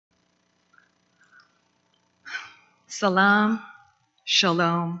Salam,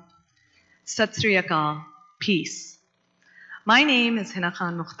 Shalom, Sat Sri Akal, peace. My name is Hina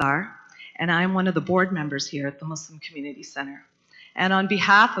Khan-Mukhtar, and I'm one of the board members here at the Muslim Community Center. And on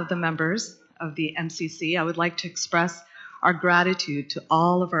behalf of the members of the MCC, I would like to express our gratitude to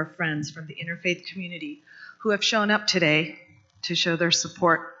all of our friends from the interfaith community who have shown up today to show their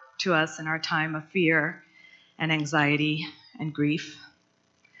support to us in our time of fear and anxiety and grief.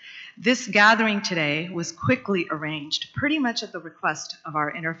 This gathering today was quickly arranged, pretty much at the request of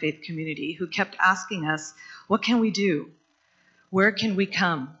our interfaith community, who kept asking us, what can we do? Where can we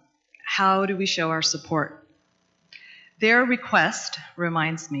come? How do we show our support? Their request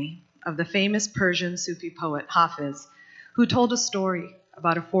reminds me of the famous Persian Sufi poet Hafiz, who told a story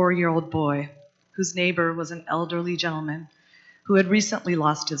about a 4-year-old boy whose neighbor was an elderly gentleman who had recently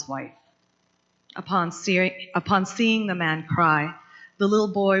lost his wife. Upon seeing the man cry, the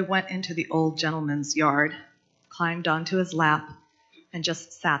little boy went into the old gentleman's yard, climbed onto his lap, and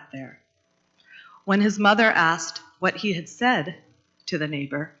just sat there. When his mother asked what he had said to the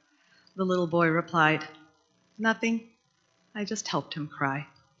neighbor, the little boy replied, "Nothing, I just helped him cry."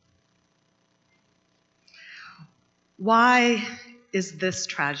 Why is this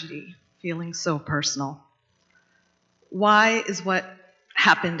tragedy feeling so personal? Why is what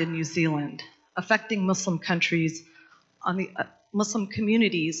happened in New Zealand affecting Muslim countries Muslim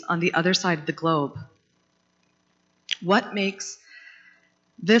communities on the other side of the globe? What makes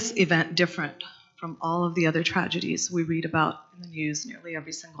this event different from all of the other tragedies we read about in the news nearly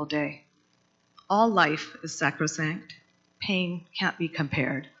every single day? All life is sacrosanct. Pain can't be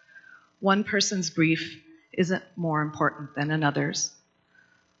compared. One person's grief isn't more important than another's.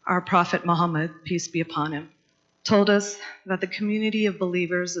 Our Prophet Muhammad, peace be upon him, told us that the community of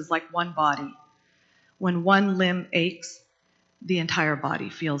believers is like one body. When one limb aches, the entire body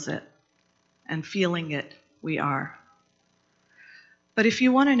feels it, and feeling it, we are. But if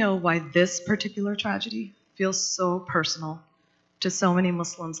you want to know why this particular tragedy feels so personal to so many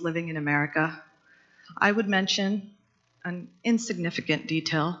Muslims living in America, I would mention an insignificant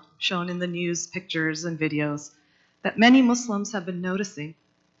detail shown in the news, pictures, and videos that many Muslims have been noticing,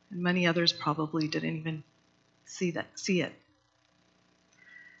 and many others probably didn't even see it.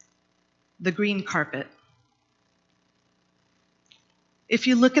 The green carpet. If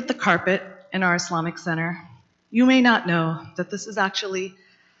you look at the carpet in our Islamic Center, you may not know that this is actually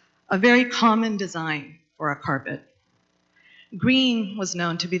a very common design for a carpet. Green was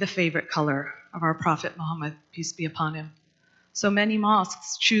known to be the favorite color of our Prophet Muhammad, peace be upon him. So many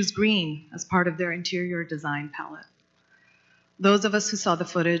mosques choose green as part of their interior design palette. Those of us who saw the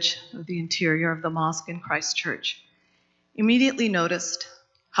footage of the interior of the mosque in Christchurch immediately noticed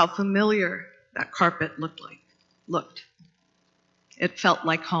how familiar that carpet looked. It felt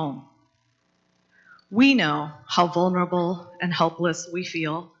like home. We know how vulnerable and helpless we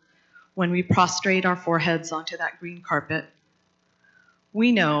feel when we prostrate our foreheads onto that green carpet.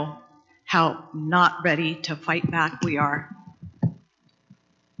 We know how not ready to fight back we are.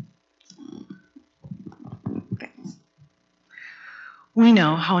 We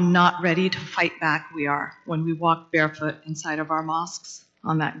know how not ready to fight back we are when we walk barefoot inside of our mosques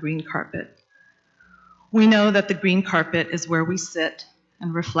on that green carpet. We know that the green carpet is where we sit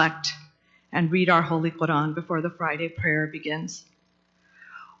and reflect and read our Holy Quran before the Friday prayer begins.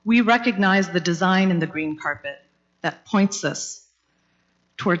 We recognize the design in the green carpet that points us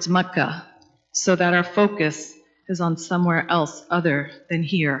towards Mecca so that our focus is on somewhere else other than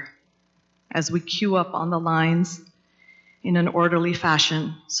here as we queue up on the lines in an orderly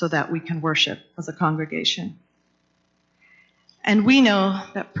fashion so that we can worship as a congregation. And we know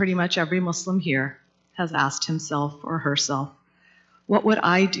that pretty much every Muslim here has asked himself or herself, what would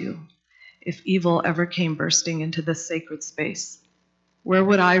I do if evil ever came bursting into this sacred space? Where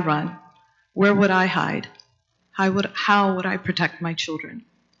would I run? Where would I hide? How would I protect my children,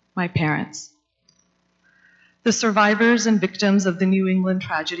 my parents? The survivors and victims of the New England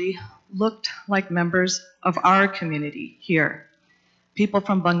tragedy looked like members of our community here. People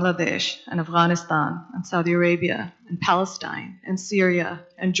from Bangladesh and Afghanistan and Saudi Arabia and Palestine and Syria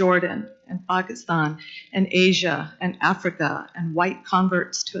and Jordan and Pakistan and Asia and Africa and white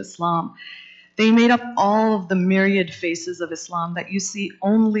converts to Islam. They made up all of the myriad faces of Islam that you see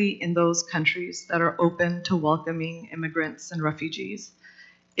only in those countries that are open to welcoming immigrants and refugees.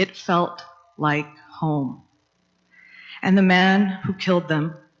 It felt like home. And the man who killed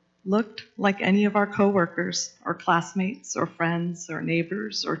them looked like any of our coworkers or classmates or friends or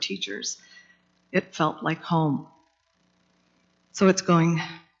neighbors or teachers. It felt like home. So it's going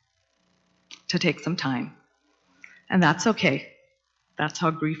to take some time. And that's okay. That's how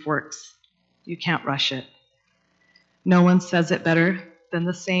grief works. You can't rush it. No one says it better than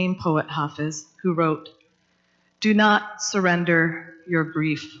the same poet Hafiz who wrote, "Do not surrender your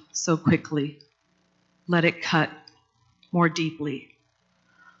grief so quickly. Let it cut more deeply.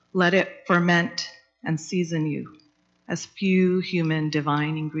 Let it ferment and season you as few human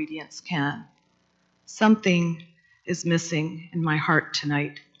divine ingredients can. Something is missing in my heart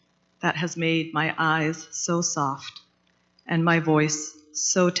tonight that has made my eyes so soft and my voice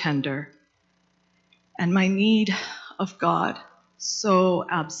so tender and my need of God so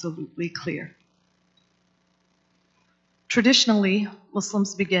absolutely clear." Traditionally,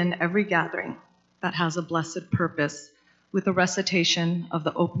 Muslims begin every gathering that has a blessed purpose with a recitation of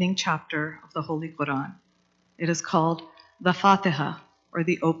the opening chapter of the Holy Quran. It is called the Fatiha, or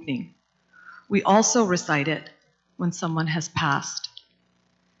the opening. We also recite it when someone has passed.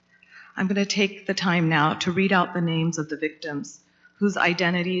 I'm going to take the time now to read out the names of the victims whose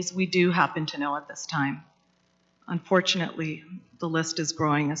identities we do happen to know at this time. Unfortunately, the list is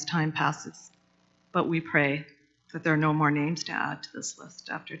growing as time passes, but we pray that there are no more names to add to this list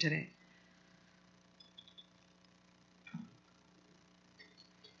after today.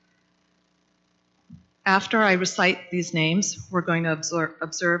 After I recite these names, we're going to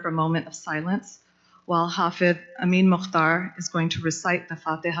observe a moment of silence while Hafid Khan-Mukhtar is going to recite the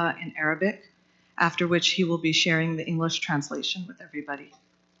Fatiha in Arabic, after which he will be sharing the English translation with everybody.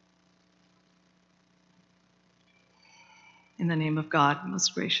 In the name of God,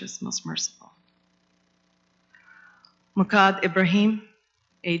 most gracious, most merciful. Mukad Ibrahim,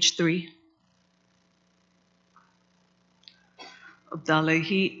 age 3.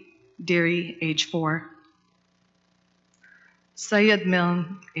 Abdullahi Diri, age 4. Sayyid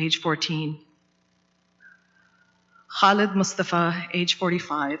Miln, age 14. Khalid Mustafa, age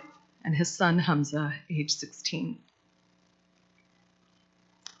 45, and his son Hamza, age 16.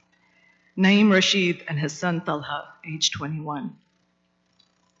 Naeem Rashid and his son Talha, age 21.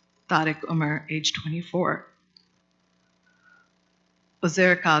 Tariq Umar, age 24.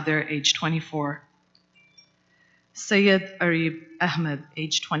 Uzair Qadir, age 24. Sayyid Arib Ahmed,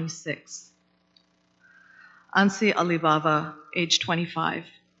 age 26. Ansi Alibaba, age 25.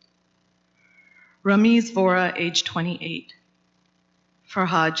 Ramiz Vora, age 28.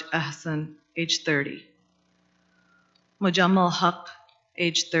 Farhaj Ahsan, age 30. Mujammal Haq,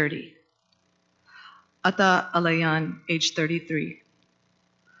 age 30. Ata Alayan, age 33.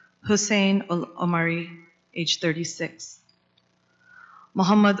 Hussein Ul Omari, age 36.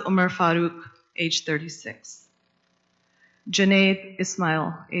 Muhammad Umar Farooq, age 36. Junaid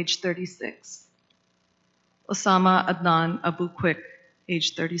Ismail, age 36. Osama Adnan Abu Quick,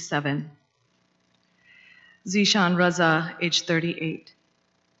 age 37. Zishan Raza, age 38.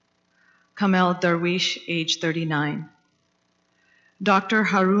 Kamel Darwish, age 39. Dr.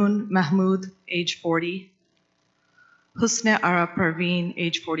 Harun Mahmood, age 40. Husne Ara Parveen,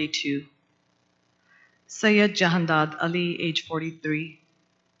 age 42. Sayyid Jahandad Ali, age 43.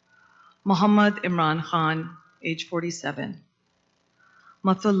 Muhammad Imran Khan, age 47.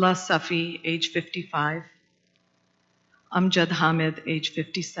 Matullah Safi, age 55. Amjad Hamid, age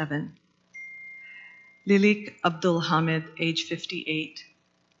 57. Lilik Abdul Hamid, age 58.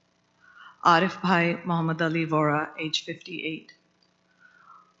 Arif Bhai Muhammad Ali Vora, age 58.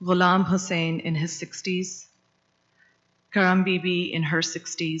 Ghulam Hussain in his 60s. Karam Bibi in her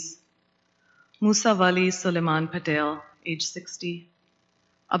 60s. Musa Wali Suleiman Patel, age 60.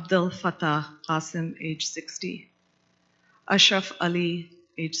 Abdul Fattah Qasim, age 60. Ashraf Ali,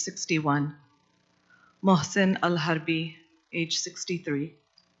 age 61. Mohsin Al-Harbi, age 63.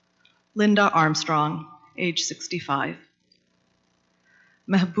 Linda Armstrong, age 65.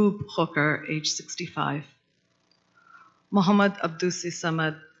 Mehboob Khokar, age 65. Muhammad Abdusi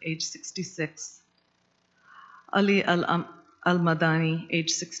Samad, age 66. Ali Al-Madani,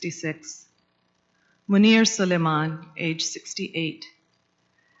 age 66. Munir Suleiman, age 68.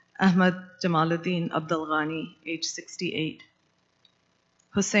 Ahmad Jamaluddin Abdul Ghani, age 68.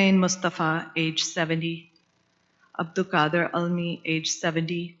 Hussein Mustafa, age 70. Abdul Qadir Almi, age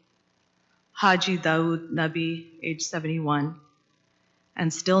 70. Haji Dawood Nabi, age 71.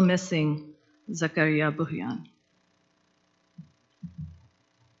 And still missing, Zakaria Buhyan.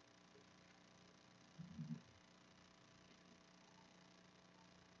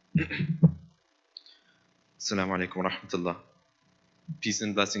 Assalamu alaikum wa rahmatullah. Peace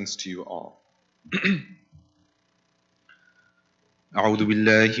and blessings to you all. أعوذ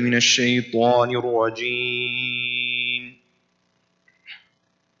بالله من الشيطان الرجيم.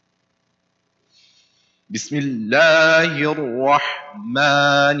 بسم الله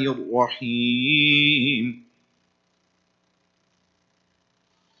الرحمن الرحيم.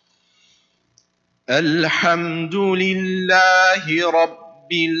 الحمد لله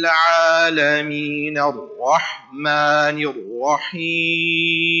رب العالمين الرحمن الرحيم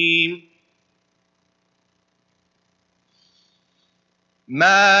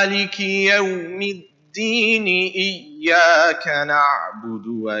مالك يوم الدين إياك نعبد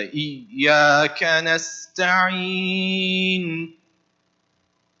وإياك نستعين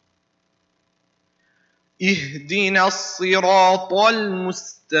اهدنا الصراط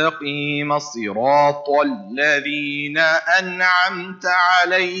المستقيم صراط الذين أنعمت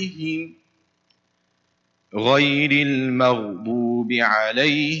عليهم غير المغضوب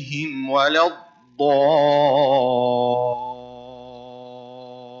عليهم ولا الضالين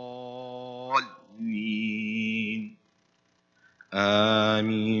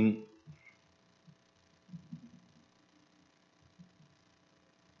آمين.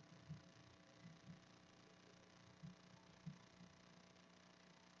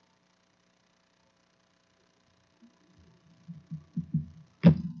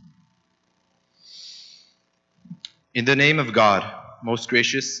 In the name of God, most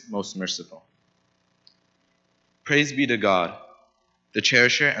gracious, most merciful. Praise be to God, the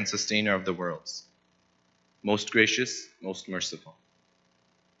cherisher and sustainer of the worlds, most gracious, most merciful.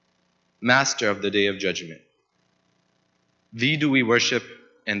 Master of the day of judgment, thee do we worship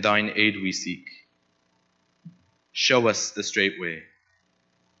and thine aid we seek. Show us the straight way,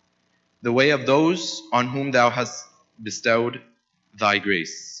 the way of those on whom thou hast bestowed thy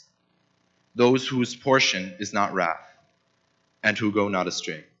grace, those whose portion is not wrath, and who go not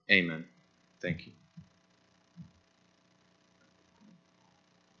astray. Amen. Thank you.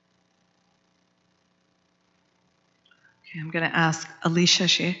 Okay, I'm going to ask Alicia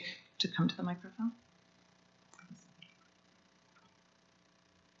Sheikh to come to the microphone.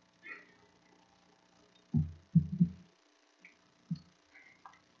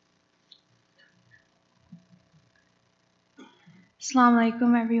 Assalamu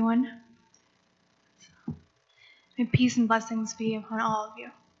alaikum, everyone. May peace and blessings be upon all of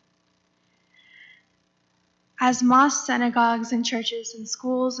you. As mosques, synagogues, and churches and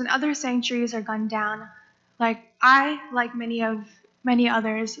schools and other sanctuaries are gunned down, like many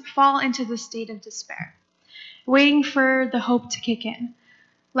others, fall into the state of despair, waiting for the hope to kick in.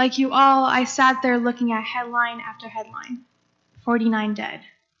 Like you all, I sat there looking at headline after headline. 49 dead,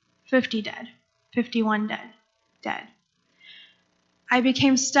 50 dead, 51 dead. I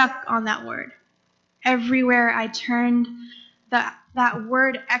became stuck on that word. Everywhere I turned, that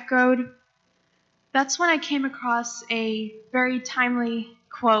word echoed. That's when I came across a very timely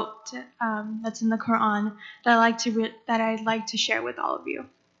quote that's in the Quran that I'd like to share with all of you.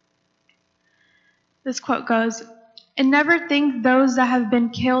 This quote goes, "And never think those that have been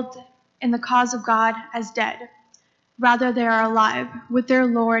killed in the cause of God as dead. Rather they are alive, with their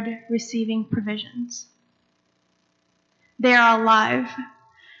Lord receiving provisions." They are alive.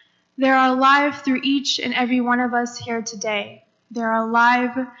 They are alive through each and every one of us here today. They are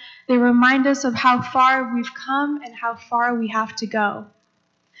alive. They remind us of how far we've come and how far we have to go.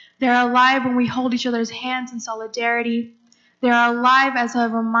 They are alive when we hold each other's hands in solidarity. They are alive as a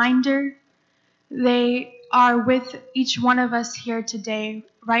reminder. They are with each one of us here today,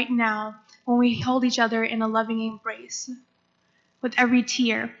 right now, when we hold each other in a loving embrace, with every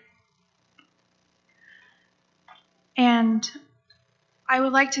tear. And I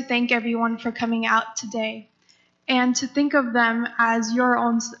would like to thank everyone for coming out today, and to think of them as your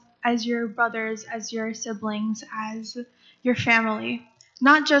own, as your brothers, as your siblings, as your family.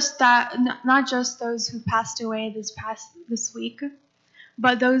 Not just those who passed away this week,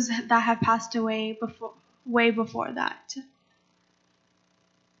 but those that have passed away way before that.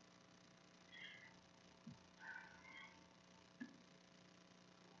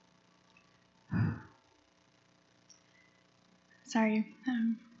 Sorry.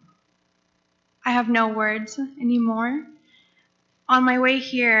 I have no words anymore. On my way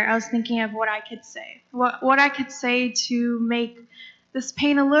here, I was thinking of what I could say. What I could say to make this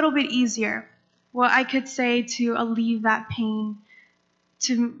pain a little bit easier. What I could say to alleviate that pain.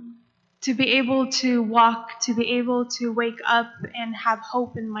 To be able to walk, to be able to wake up and have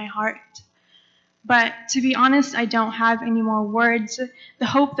hope in my heart. But to be honest, I don't have any more words. The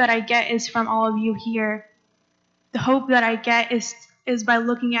hope that I get is from all of you here. The hope that I get is by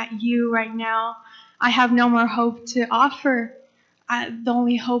looking at you right now. I have no more hope to offer. The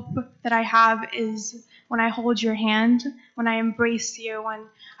only hope that I have is when I hold your hand, when I embrace you, when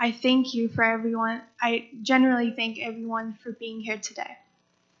I thank you for everyone. I generally thank everyone for being here today.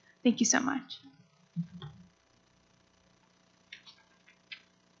 Thank you so much.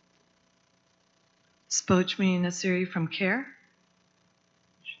 Spojmi Nasiri from CARE.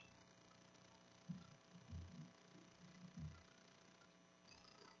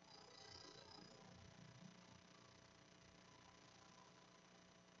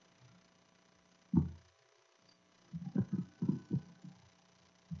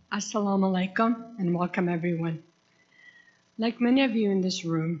 Assalamu alaikum and welcome everyone. Like many of you in this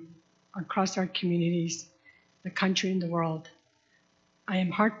room, across our communities, the country and the world, I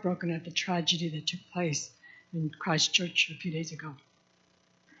am heartbroken at the tragedy that took place in Christchurch a few days ago.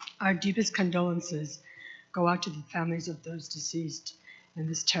 Our deepest condolences go out to the families of those deceased in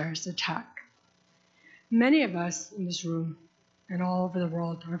this terrorist attack. Many of us in this room and all over the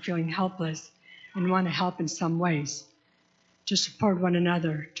world are feeling helpless and want to help in some ways, to support one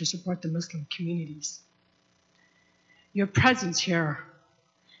another, to support the Muslim communities. Your presence here,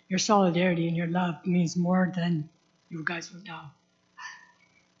 your solidarity and your love means more than you guys will know.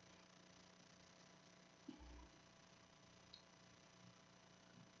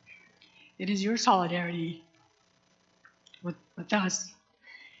 It is your solidarity with us.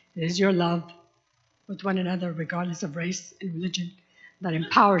 It is your love with one another, regardless of race and religion, that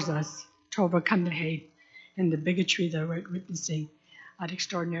empowers us to overcome the hate and the bigotry that we're witnessing at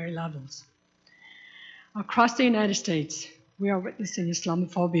extraordinary levels. Across the United States, we are witnessing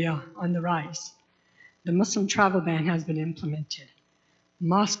Islamophobia on the rise. The Muslim travel ban has been implemented.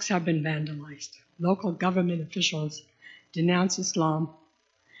 Mosques have been vandalized. Local government officials denounce Islam,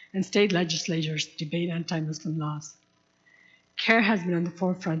 and state legislatures debate anti-Muslim laws. CARE has been on the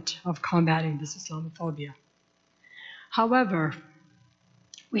forefront of combating this Islamophobia. However,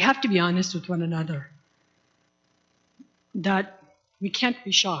 we have to be honest with one another that we can't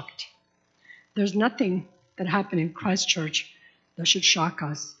be shocked. There's nothing that happened in Christchurch that should shock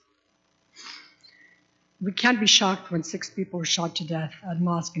us. We can't be shocked when 6 people were shot to death at a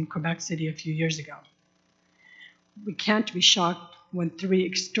mosque in Quebec City a few years ago. We can't be shocked when 3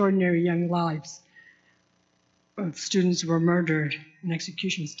 extraordinary young lives of students were murdered in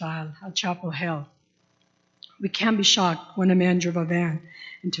execution style at Chapel Hill. We can't be shocked when a man drove a van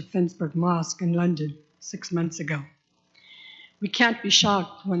into Finsbury Mosque in London 6 months ago. We can't be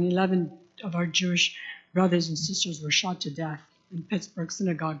shocked when 11 of our Jewish brothers and sisters were shot to death in Pittsburgh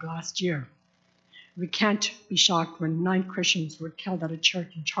Synagogue last year. We can't be shocked when 9 Christians were killed at a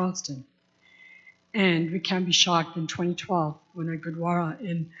church in Charleston. And we can't be shocked in 2012 when a Gurdwara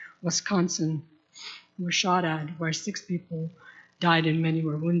in Wisconsin were shot at, where 6 people died and many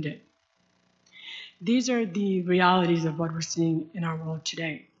were wounded. These are the realities of what we're seeing in our world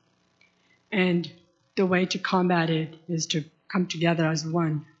today. And the way to combat it is to come together as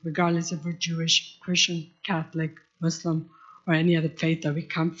one, regardless if we're Jewish, Christian, Catholic, Muslim, or any other faith that we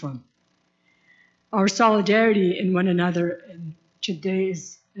come from. Our solidarity in one another and today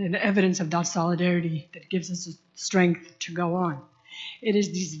is an evidence of that solidarity that gives us the strength to go on. It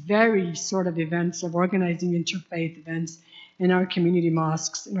is these very sort of events of organizing interfaith events in our community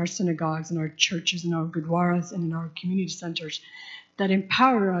mosques, in our synagogues, in our churches, in our gurdwaras, and in our community centers that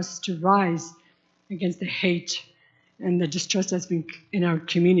empower us to rise against the hate and the distress that's been in our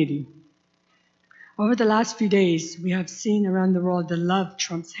community. Over the last few days, we have seen around the world that love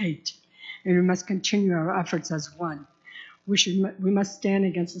trumps hate, and we must continue our efforts as one. We must stand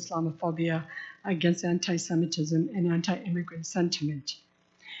against Islamophobia, against anti-Semitism and anti-immigrant sentiment.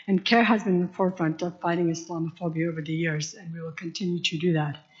 And CARE has been in the forefront of fighting Islamophobia over the years, and we will continue to do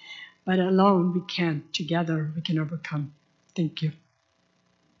that. But alone we can't. Together we can overcome. Thank you.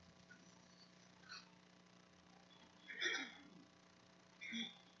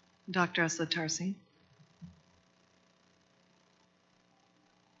 Dr. Asad Tarsin.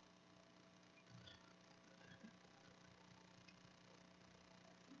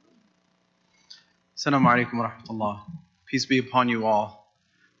 Assalamu alaikum wa rahmatullah. Peace be upon you all.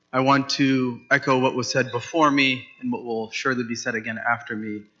 I want to echo what was said before me and what will surely be said again after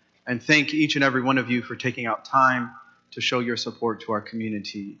me, and thank each and every one of you for taking out time to show your support to our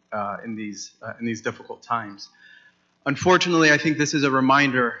community in these difficult times. Unfortunately, I think this is a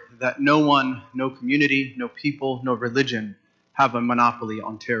reminder that no one, no community, no people, no religion have a monopoly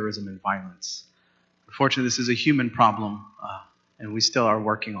on terrorism and violence. Unfortunately, this is a human problem, and we still are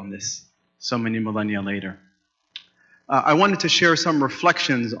working on this so many millennia later. I wanted to share some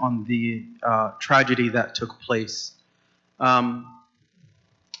reflections on the tragedy that took place. I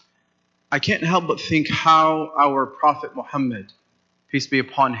can't help but think how our Prophet Muhammad, peace be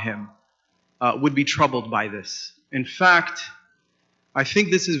upon him, would be troubled by this. In fact, I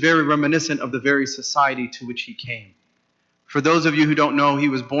think this is very reminiscent of the very society to which he came. For those of you who don't know, he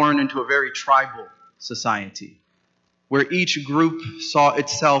was born into a very tribal society, where each group saw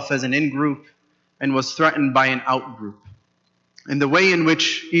itself as an in-group and was threatened by an out-group. And the way in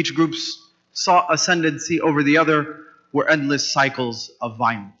which each group sought ascendancy over the other were endless cycles of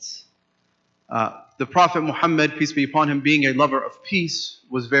violence. The Prophet Muhammad, peace be upon him, being a lover of peace,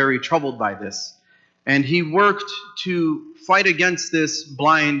 was very troubled by this. And he worked to fight against this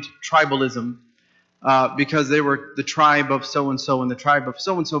blind tribalism because they were the tribe of so-and-so and the tribe of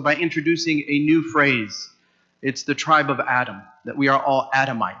so-and-so by introducing a new phrase. It's the tribe of Adam, that we are all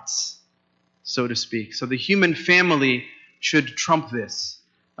Adamites, so to speak. So the human family should trump this.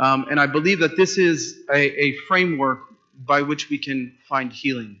 And I believe that this is a framework by which we can find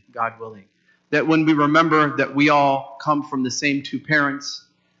healing, God willing. That when we remember that we all come from the same two parents,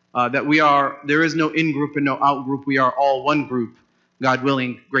 that there is no in-group and no out-group, we are all one group, God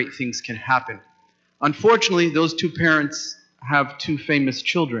willing, great things can happen. Unfortunately, those two parents have two famous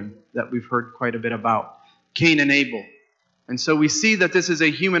children that we've heard quite a bit about, Cain and Abel. And so we see that this is a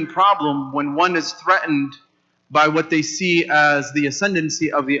human problem when one is threatened by what they see as the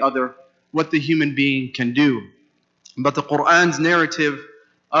ascendancy of the other, what the human being can do. But the Qur'an's narrative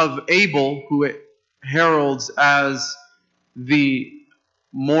of Abel, who it heralds as the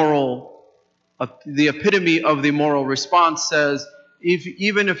epitome of the moral response, says,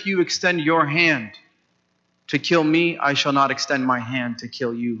 even if you extend your hand to kill me, I shall not extend my hand to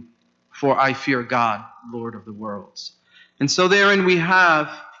kill you, for I fear God, Lord of the worlds. And so therein we have,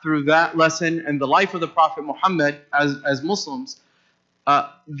 through that lesson and the life of the Prophet Muhammad as Muslims,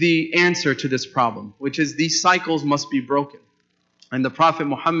 the answer to this problem, which is these cycles must be broken. And the Prophet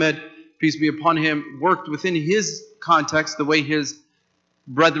Muhammad, peace be upon him, worked within his context the way his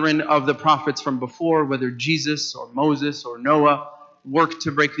brethren of the prophets from before, whether Jesus or Moses or Noah, worked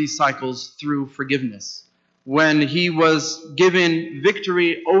to break these cycles through forgiveness. When he was given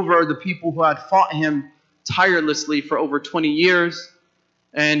victory over the people who had fought him tirelessly for over 20 years,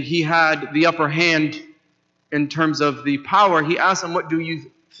 and he had the upper hand in terms of the power, he asked them, what do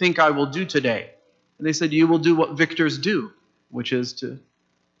you think I will do today? And they said, you will do what victors do, which is to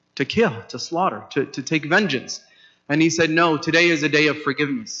kill, to slaughter, to take vengeance. And he said, no, today is a day of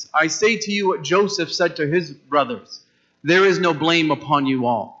forgiveness. I say to you what Joseph said to his brothers, there is no blame upon you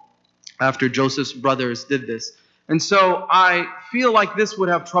all, after Joseph's brothers did this. And so I feel like this would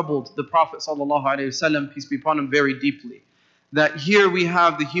have troubled the Prophet ﷺ, peace be upon him, very deeply. That here we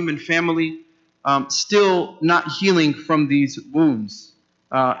have the human family still not healing from these wounds.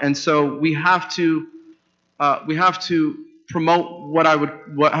 And so we have to promote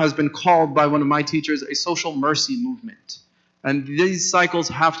what has been called by one of my teachers a social mercy movement. And these cycles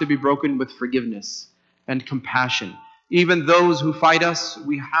have to be broken with forgiveness and compassion. Even those who fight us,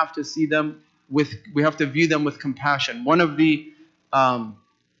 we have to view them with compassion. One of the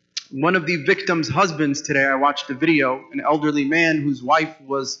victims' husbands today, I watched a video, an elderly man whose wife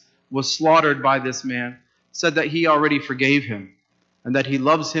was slaughtered by this man, said that he already forgave him and that he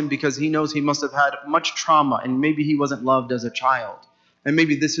loves him because he knows he must have had much trauma and maybe he wasn't loved as a child. And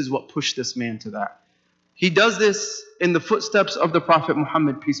maybe this is what pushed this man to that. He does this in the footsteps of the Prophet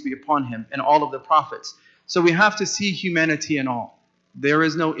Muhammad, peace be upon him, and all of the prophets. So we have to see humanity in all. There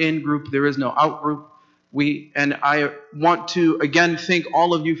is no in-group, there is no out-group. And I want to again thank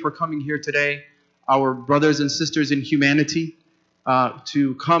all of you for coming here today, our brothers and sisters in humanity,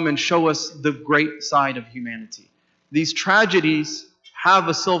 to come and show us the great side of humanity. These tragedies have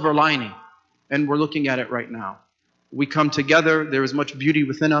a silver lining, and we're looking at it right now. We come together, there is much beauty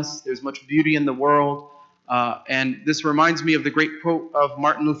within us, there's much beauty in the world, and this reminds me of the great quote of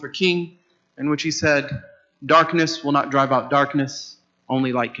Martin Luther King, in which he said, darkness will not drive out darkness,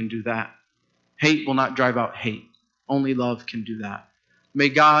 only light can do that. Hate will not drive out hate, only love can do that. May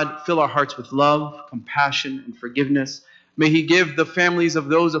God fill our hearts with love, compassion, and forgiveness. May He give the families of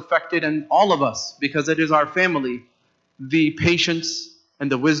those affected and all of us, because it is our family, the patience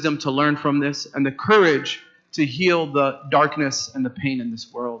and the wisdom to learn from this and the courage to heal the darkness and the pain in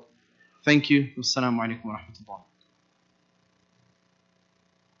this world. Thank you. Wassalamu alaikum wa rahmatullah.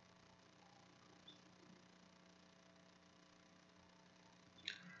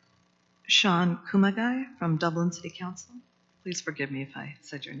 Sean Kumagai from Dublin City Council. Please forgive me if I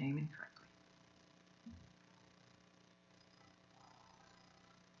said your name incorrectly.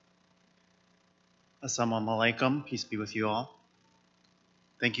 Assalamu alaikum, peace be with you all.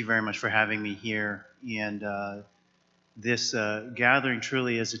 Thank you very much for having me here. And this gathering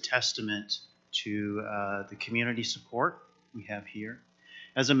truly is a testament to the community support we have here.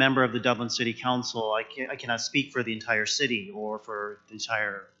 As a member of the Dublin City Council, I cannot speak for the entire city or for the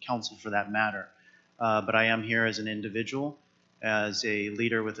entire council for that matter, but I am here as an individual, as a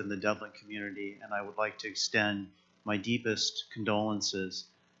leader within the Dublin community, and I would like to extend my deepest condolences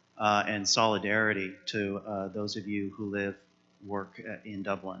and solidarity to those of you who live, work in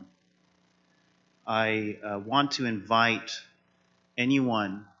Dublin. I want to invite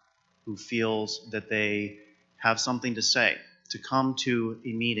anyone who feels that they have something to say to come to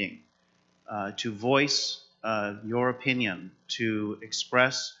a meeting, to voice your opinion, to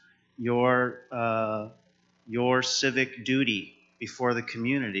express your civic duty before the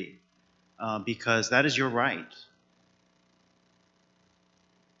community, because that is your right.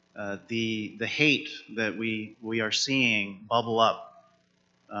 The hate that we are seeing bubble up,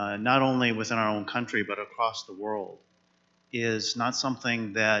 not only within our own country but across the world, is not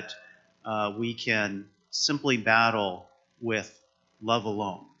something that we can simply battle with love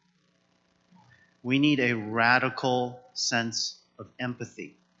alone. We need a radical sense of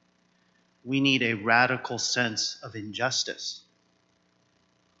empathy. We need a radical sense of injustice.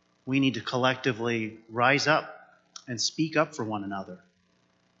 We need to collectively rise up and speak up for one another.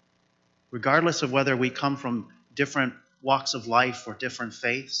 Regardless of whether we come from different walks of life or different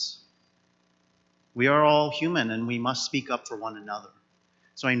faiths, we are all human and we must speak up for one another.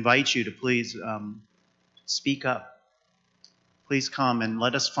 So I invite you to please speak up. Please come and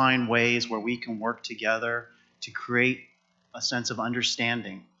let us find ways where we can work together to create a sense of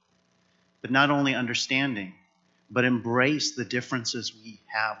understanding. But not only understanding, but embrace the differences we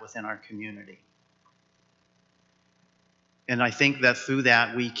have within our community. And I think that through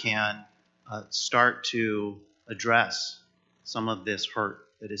that we can start to address some of this hurt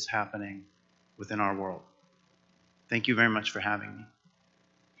that is happening within our world. Thank you very much for having me.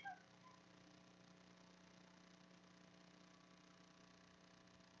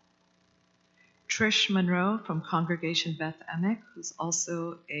 Trish Monroe from Congregation Beth Emek, who's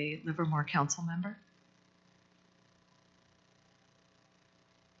also a Livermore Council member.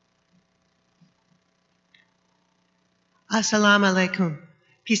 Assalamu alaikum.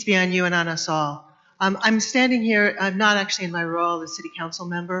 Peace be on you and on us all. I'm standing here, I'm not actually in my role as City Council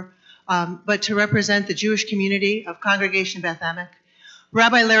member, but to represent the Jewish community of Congregation Beth Emek.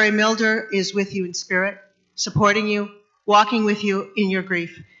 Rabbi Larry Milder is with you in spirit, supporting you, walking with you in your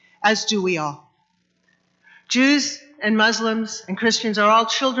grief, as do we all. Jews and Muslims and Christians are all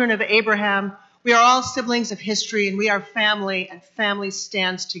children of Abraham. We are all siblings of history, and we are family, and family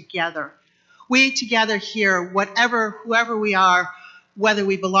stands together. We together here, whoever we are, whether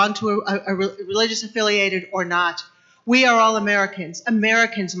we belong to a religious affiliated or not, we are all Americans.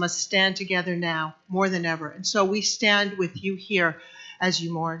 Americans must stand together now more than ever. And so we stand with you here as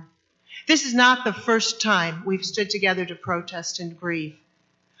you mourn. This is not the first time we've stood together to protest and grieve.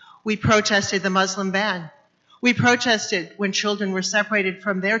 We protested the Muslim ban. We protested when children were separated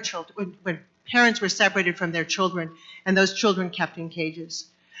from their children, when parents were separated from their children, and those children kept in cages.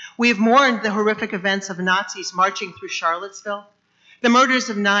 We have mourned the horrific events of Nazis marching through Charlottesville, the murders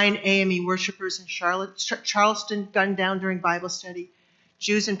of 9 AME worshipers in Charleston gunned down during Bible study,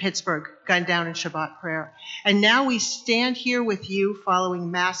 Jews in Pittsburgh gunned down in Shabbat prayer. And now we stand here with you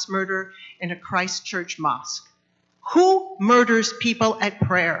following mass murder in a Christchurch mosque. Who murders people at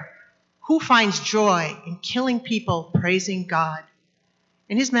prayer? Who finds joy in killing people praising God?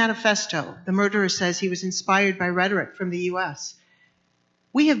 In his manifesto, the murderer says he was inspired by rhetoric from the U.S.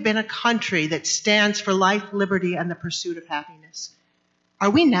 We have been a country that stands for life, liberty, and the pursuit of happiness. Are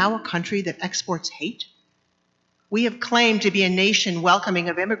we now a country that exports hate? We have claimed to be a nation welcoming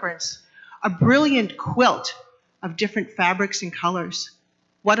of immigrants, a brilliant quilt of different fabrics and colors.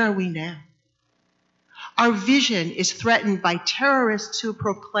 What are we now? Our vision is threatened by terrorists who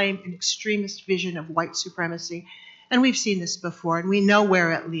proclaim an extremist vision of white supremacy. And we've seen this before, and we know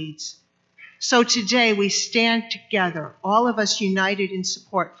where it leads. So today we stand together, all of us united in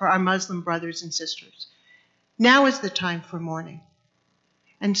support for our Muslim brothers and sisters. Now is the time for mourning.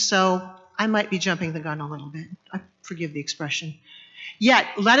 And so I might be jumping the gun a little bit. Forgive the expression. Yet,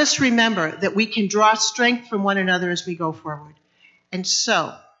 let us remember that we can draw strength from one another as we go forward. And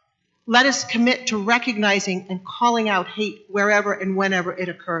so, let us commit to recognizing and calling out hate wherever and whenever it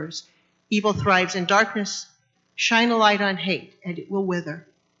occurs. Evil thrives in darkness. Shine a light on hate, and it will wither.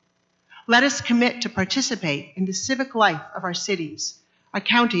 Let us commit to participate in the civic life of our cities, our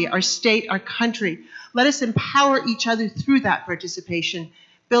county, our state, our country. Let us empower each other through that participation,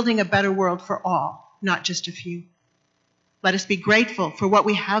 building a better world for all, not just a few. Let us be grateful for what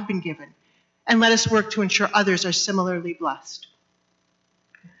we have been given, and let us work to ensure others are similarly blessed.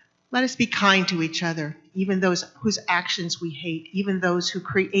 Let us be kind to each other, even those whose actions we hate, even those who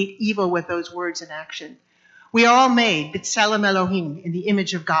create evil with those words and action. We are all made, B'Tselem Elohim, in the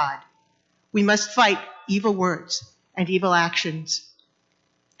image of God. We must fight evil words and evil actions.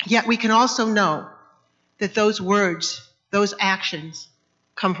 Yet we can also know that those words, those actions,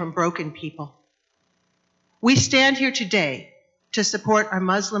 come from broken people. We stand here today to support our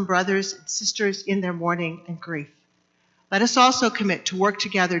Muslim brothers and sisters in their mourning and grief. Let us also commit to work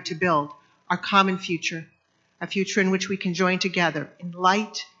together to build our common future, a future in which we can join together in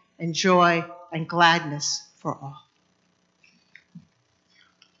light and joy and gladness for all.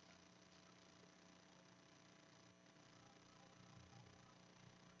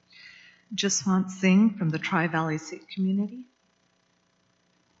 Jaswant Singh from the Tri-Valley Sikh community.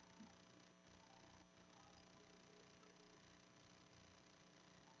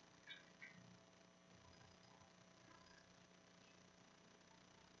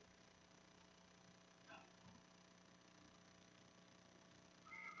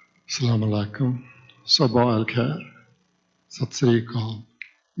 Assalamu alaikum, Sabah al Khair, Sat Sri Akal,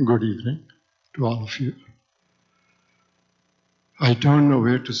 good evening to all of you. I don't know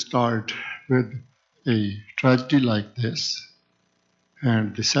where to start with a tragedy like this,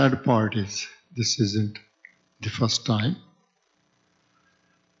 and the sad part is this isn't the first time.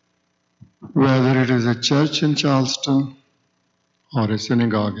 Whether it is a church in Charleston, or a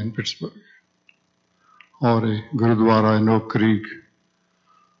synagogue in Pittsburgh, or a Gurudwara in Oak Creek,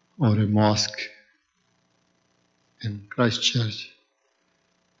 or a mosque in Christchurch.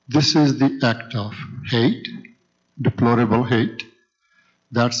 This is the act of hate, deplorable hate.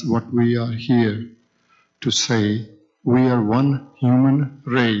 That's what we are here to say. We are one human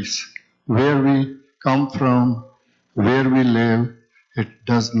race. Where we come from, where we live, it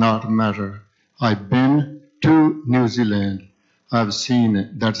does not matter. I've been to New Zealand. I've seen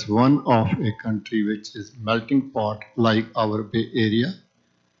it. That's one of a country which is melting pot like our Bay Area.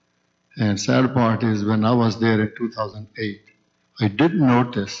 And sad part is when I was there in 2008, I did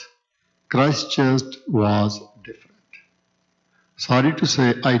notice Christchurch was different. Sorry to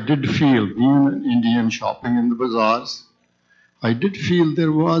say, I did feel, being an Indian shopping in the bazaars, I did feel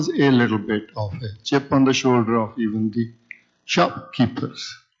there was a little bit of a chip on the shoulder of even the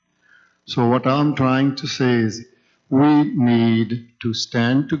shopkeepers. So what I'm trying to say is we need to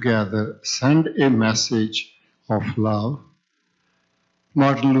stand together, send a message of love.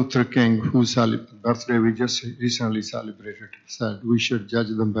 Martin Luther King, whose birthday we just recently celebrated, said we should judge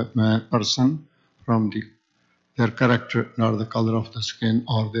the person from their character, not the color of the skin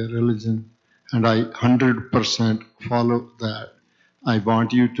or their religion. And I 100% follow that. I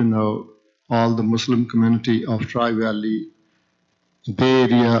want you to know all the Muslim community of Tri-Valley, Bay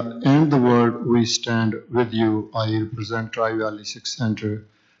Area, and the world, we stand with you. I represent Tri-Valley Sikh Center,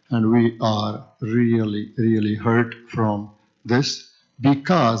 and we are really, really hurt from this,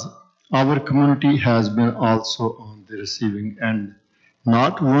 because our community has been also on the receiving end,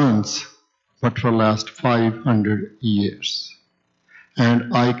 not once, but for the last 500 years.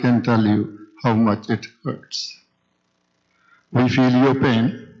 And I can tell you how much it hurts. We feel your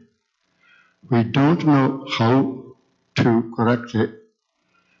pain. We don't know how to correct it,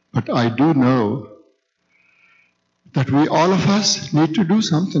 but I do know that we, all of us, need to do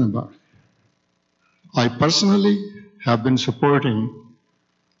something about it. I personally have been supporting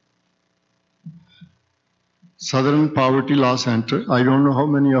Southern Poverty Law Center. I don't know how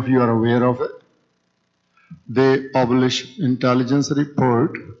many of you are aware of it. They publish intelligence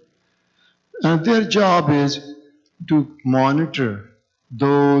report, and their job is to monitor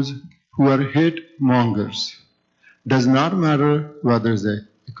those who are hate mongers. Does not matter whether they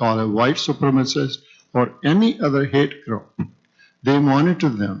call a white supremacist or any other hate group. They monitor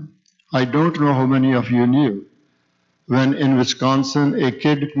them. I don't know how many of you knew when in Wisconsin, a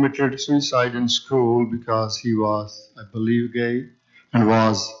kid committed suicide in school because he was, I believe, gay and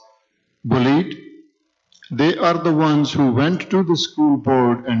was bullied. They are the ones who went to the school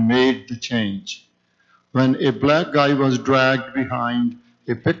board and made the change. When a black guy was dragged behind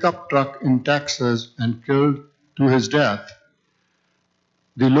a pickup truck in Texas and killed to his death,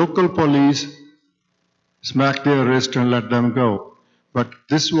 the local police smacked their wrist and let them go. But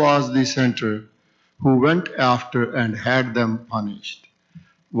this was the center who went after and had them punished.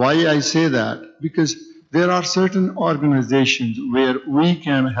 Why I say that? Because there are certain organizations where we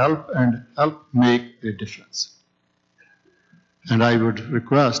can help and help make a difference. And I would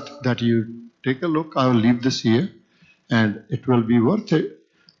request that you take a look. I will leave this here, and it will be worth it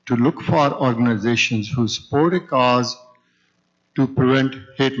to look for organizations who support a cause to prevent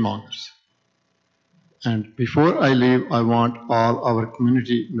hate mongers. And before I leave, I want all our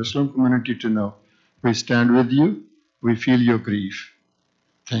community, Muslim community, to know we stand with you, we feel your grief.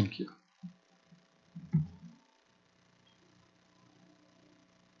 Thank you.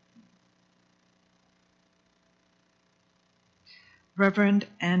 Reverend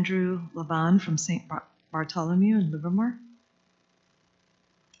Andrew Lavan from St. Bartholomew in Livermore.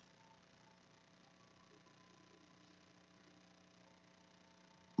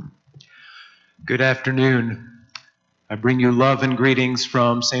 Good afternoon. I bring you love and greetings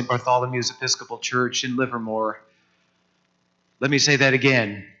from St. Bartholomew's Episcopal Church in Livermore. Let me say that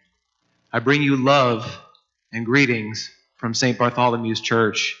again. I bring you love and greetings from St. Bartholomew's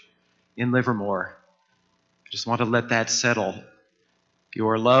Church in Livermore. I just want to let that settle. You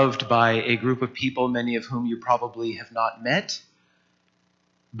are loved by a group of people, many of whom you probably have not met,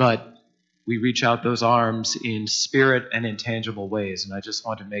 but we reach out those arms in spirit and in tangible ways, and I just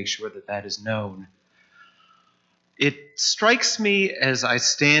want to make sure that that is known. It strikes me as I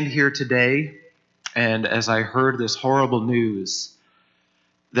stand here today and as I heard this horrible news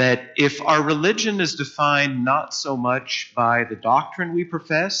that if our religion is defined not so much by the doctrine we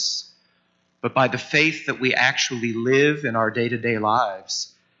profess, but by the faith that we actually live in our day-to-day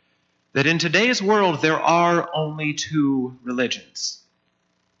lives, that in today's world there are only two religions.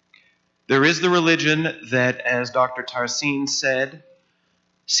 There is the religion that, as Dr. Tarsin said,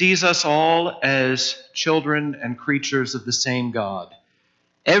 sees us all as children and creatures of the same God.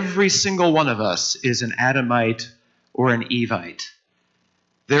 Every single one of us is an Adamite or an Evite.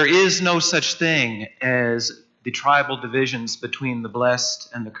 There is no such thing as the tribal divisions between the blessed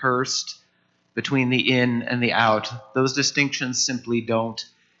and the cursed, between the in and the out. Those distinctions simply don't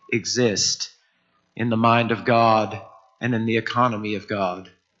exist in the mind of God and in the economy of God.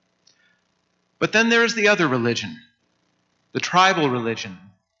 But then there's the other religion, the tribal religion,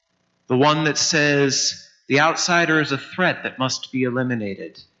 the one that says the outsider is a threat that must be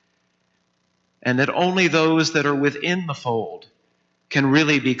eliminated, and that only those that are within the fold can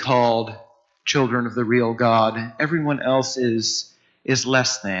really be called children of the real God. Everyone else is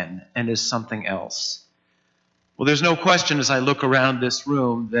less than and is something else. Well, there's no question as I look around this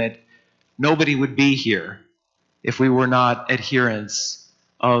room that nobody would be here if we were not adherents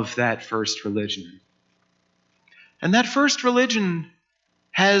of that first religion. And that first religion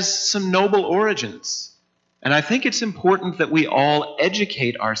has some noble origins. And I think it's important that we all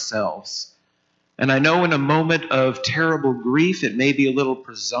educate ourselves. And I know in a moment of terrible grief, it may be a little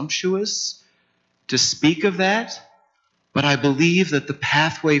presumptuous to speak of that, but I believe that the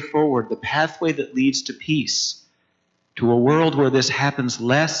pathway forward, the pathway that leads to peace, to a world where this happens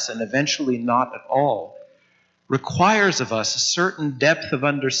less and eventually not at all, requires of us a certain depth of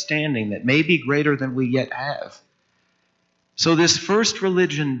understanding that may be greater than we yet have. So this first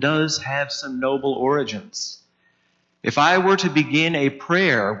religion does have some noble origins. If I were to begin a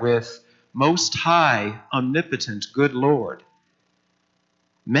prayer with Most High, Omnipotent, Good Lord,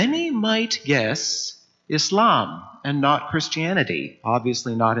 many might guess Islam and not Christianity,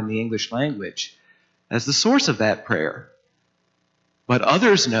 obviously not in the English language, as the source of that prayer. But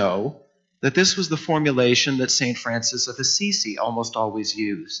others know that this was the formulation that St. Francis of Assisi almost always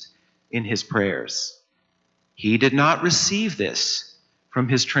used in his prayers. He did not receive this from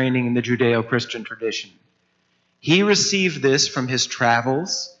his training in the Judeo-Christian tradition. He received this from his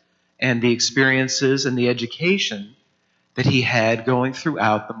travels and the experiences and the education that he had going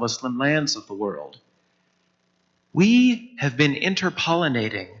throughout the Muslim lands of the world. We have been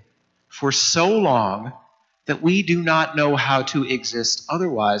interpollinating for so long that we do not know how to exist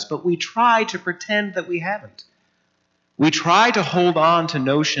otherwise, but we try to pretend that we haven't. We try to hold on to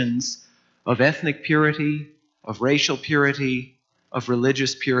notions of ethnic purity, of racial purity, of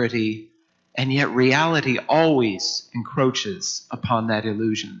religious purity, and yet reality always encroaches upon that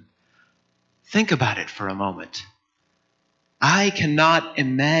illusion. Think about it for a moment. I cannot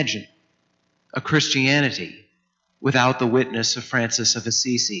imagine a Christianity without the witness of Francis of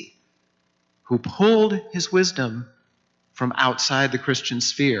Assisi, who pulled his wisdom from outside the Christian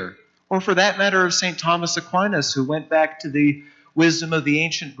sphere, or for that matter of St. Thomas Aquinas, who went back to the wisdom of the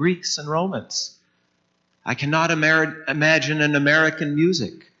ancient Greeks and Romans. I cannot imagine an American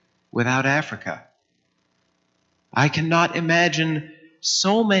music without Africa. I cannot imagine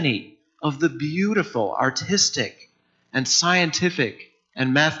so many of the beautiful, artistic, and scientific,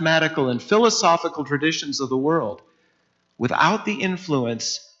 and mathematical, and philosophical traditions of the world without the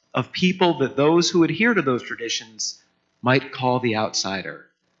influence of people that those who adhere to those traditions might call the outsider.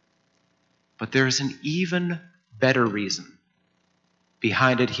 But there is an even better reason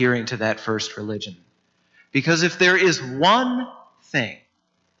behind adhering to that first religion. Because if there is one thing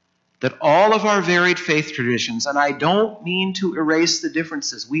that all of our varied faith traditions, and I don't mean to erase the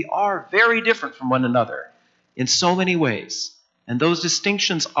differences, we are very different from one another in so many ways, and those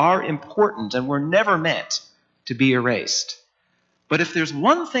distinctions are important and were never meant to be erased. But if there's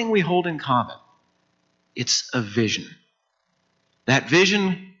one thing we hold in common, it's a vision. That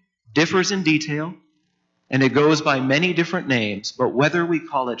vision differs in detail, and it goes by many different names, but whether we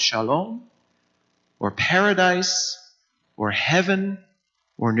call it shalom, or paradise, or heaven,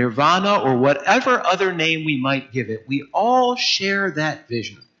 or nirvana, or whatever other name we might give it, we all share that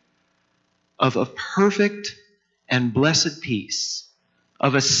vision of a perfect and blessed peace,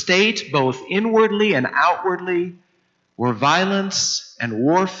 of a state both inwardly and outwardly where violence and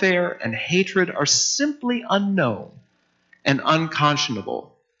warfare and hatred are simply unknown and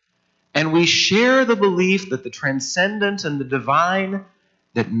unconscionable. And we share the belief that the transcendent and the divine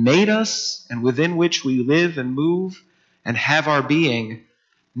that made us and within which we live and move and have our being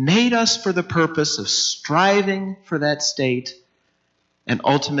made us for the purpose of striving for that state and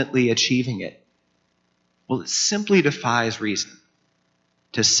ultimately achieving it. Well, it simply defies reason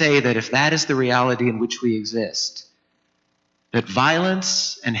to say that if that is the reality in which we exist, that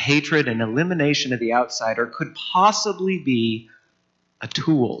violence and hatred and elimination of the outsider could possibly be a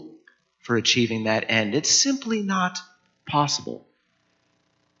tool for achieving that end. It's simply not possible.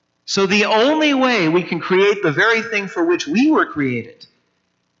 So the only way we can create the very thing for which we were created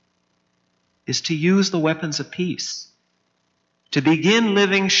is to use the weapons of peace, to begin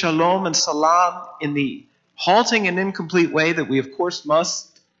living shalom and salam in the halting and incomplete way that we of course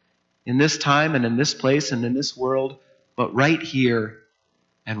must in this time and in this place and in this world, but right here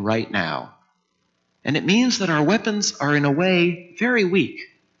and right now. And it means that our weapons are in a way very weak.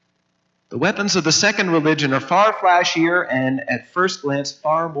 The weapons of the second religion are far flashier and at first glance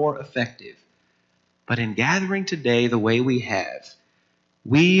far more effective. But in gathering today the way we have,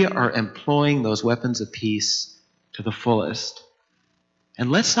 we are employing those weapons of peace to the fullest.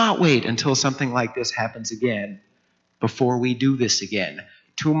 And let's not wait until something like this happens again before we do this again.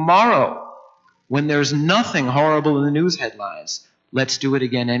 Tomorrow, when there's nothing horrible in the news headlines, let's do it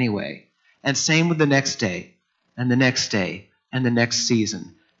again anyway. And same with the next day, and the next day, and the next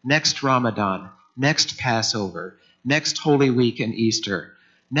season, next Ramadan, next Passover, next Holy Week and Easter,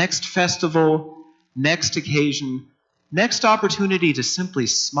 next festival, next occasion, next opportunity to simply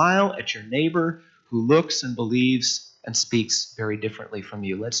smile at your neighbor who looks and believes and speaks very differently from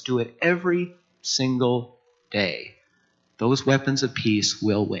you. Let's do it every single day. Those weapons of peace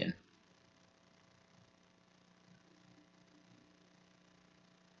will win.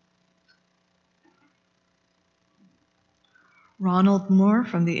 Ronald Moore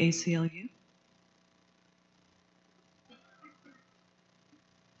from the ACLU.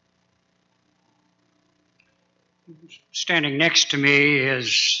 Standing next to me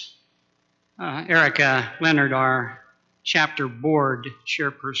is Erica Leonard, our chapter board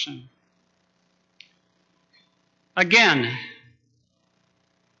chairperson. Again,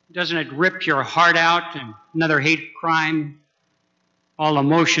 doesn't it rip your heart out? And another hate crime, all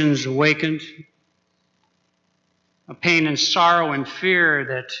emotions awakened, a pain and sorrow and fear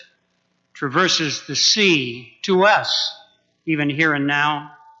that traverses the sea to us, even here and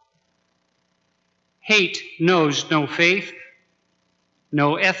now. Hate knows no faith,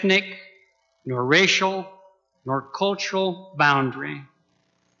 no ethnic, nor racial, nor cultural boundary.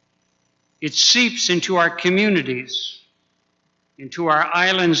 It seeps into our communities, into our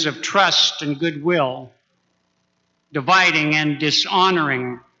islands of trust and goodwill, dividing and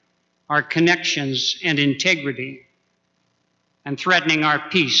dishonoring our connections and integrity, and threatening our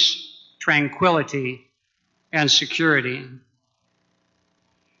peace, tranquility, and security.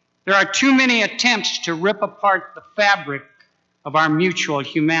 There are too many attempts to rip apart the fabric of our mutual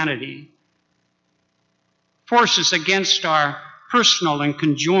humanity, forces against our personal and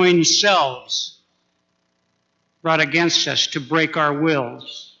conjoined selves brought against us to break our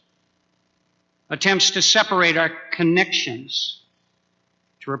wills, attempts to separate our connections,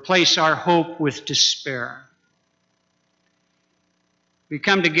 to replace our hope with despair. We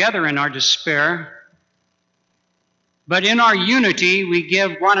come together in our despair, but in our unity we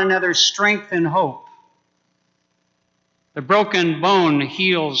give one another strength and hope. The broken bone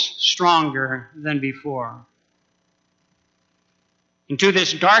heals stronger than before. Into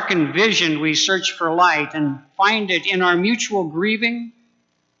this darkened vision we search for light and find it in our mutual grieving,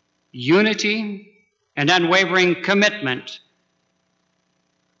 unity, and unwavering commitment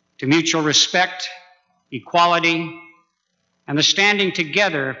to mutual respect, equality, and the standing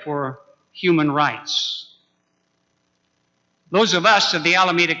together for human rights. Those of us of the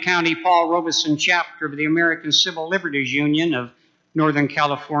Alameda County Paul Robeson chapter of the American Civil Liberties Union of Northern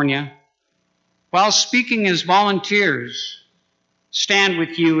California, while speaking as volunteers, stand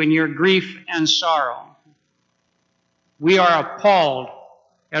with you in your grief and sorrow. We are appalled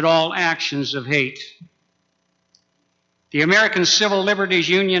at all actions of hate. The American Civil Liberties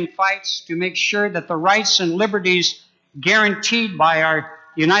Union fights to make sure that the rights and liberties guaranteed by our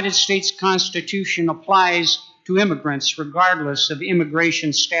United States Constitution applies to immigrants regardless of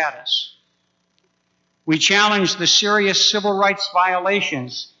immigration status. We challenge the serious civil rights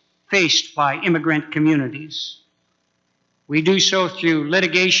violations faced by immigrant communities. We do so through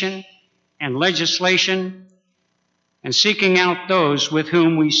litigation and legislation and seeking out those with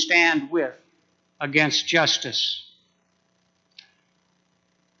whom we stand with against justice.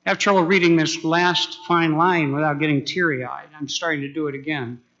 I have trouble reading this last fine line without getting teary-eyed. I'm starting to do it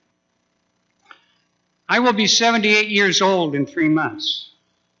again. I will be 78 years old in 3 months.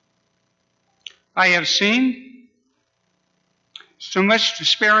 I have seen so much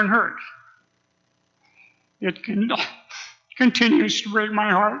despair and hurt. It continues to break my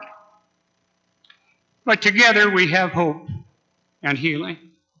heart. But together we have hope and healing.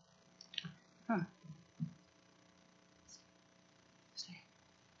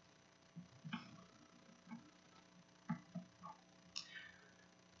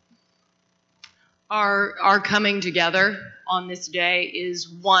 Our coming together on this day is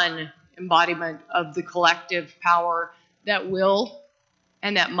one embodiment of the collective power that will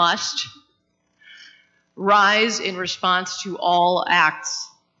and that must rise in response to all acts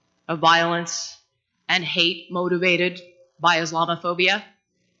of violence and hate motivated by Islamophobia,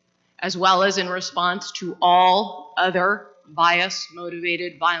 as well as in response to all other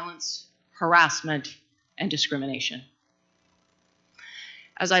bias-motivated violence, harassment, and discrimination.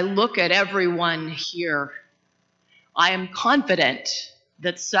 As I look at everyone here, I am confident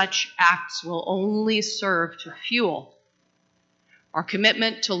that such acts will only serve to fuel our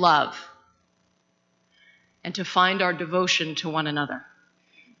commitment to love and to find our devotion to one another.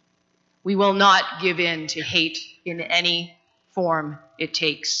 We will not give in to hate in any form it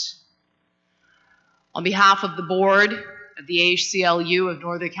takes. On behalf of the board of the ACLU of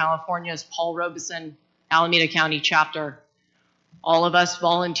Northern California's Paul Robeson Alameda County chapter, all of us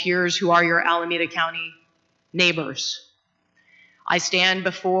volunteers who are your Alameda County neighbors, I stand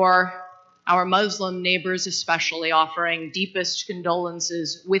before our Muslim neighbors especially, offering deepest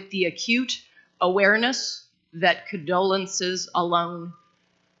condolences with the acute awareness that condolences alone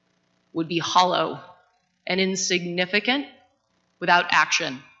would be hollow and insignificant without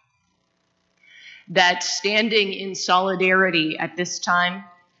action. That standing in solidarity at this time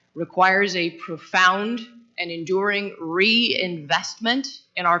requires a profound and enduring reinvestment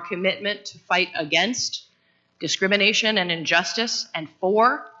in our commitment to fight against discrimination and injustice and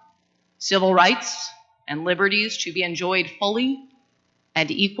for civil rights and liberties to be enjoyed fully and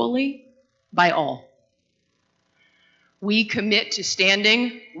equally by all. We commit to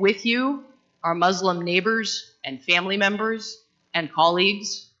standing with you, our Muslim neighbors and family members and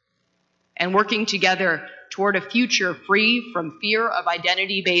colleagues, and working together toward a future free from fear of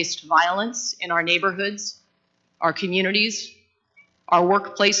identity-based violence in our neighborhoods, our communities, our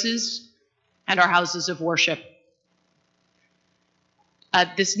workplaces, and our houses of worship.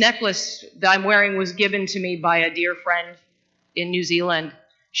 This necklace that I'm wearing was given to me by a dear friend in New Zealand.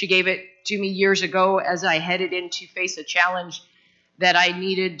 She gave it to me years ago as I headed in to face a challenge that I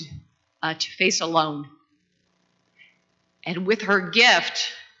needed to face alone. And with her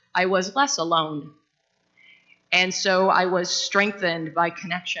gift, I was less alone. And so I was strengthened by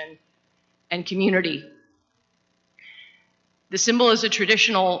connection and community. The symbol is a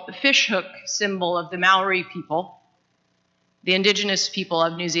traditional fishhook symbol of the Maori people, the indigenous people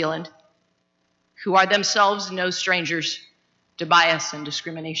of New Zealand, who are themselves no strangers to bias and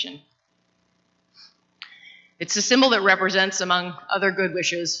discrimination. It's a symbol that represents, among other good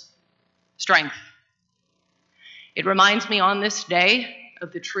wishes, strength. It reminds me on this day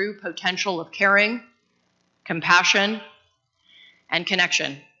of the true potential of caring, compassion, and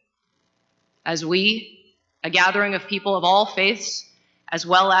connection, as we, a gathering of people of all faiths, as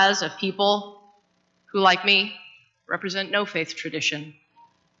well as of people who, like me, represent no faith tradition,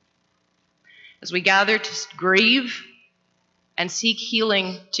 as we gather to grieve and seek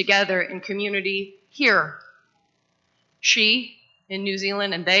healing together in community here. She in New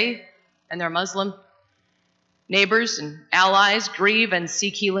Zealand and they and their Muslim neighbors and allies grieve and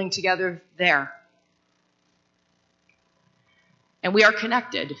seek healing together there. And we are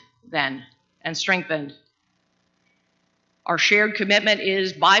connected then and strengthened. Our shared commitment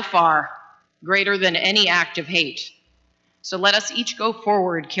is by far greater than any act of hate. So let us each go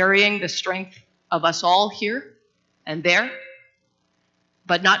forward carrying the strength of us all here and there,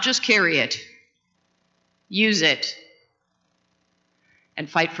 but not just carry it, use it, and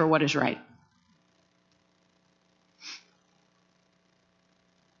fight for what is right.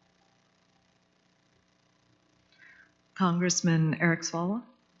 Congressman Eric Swalwell.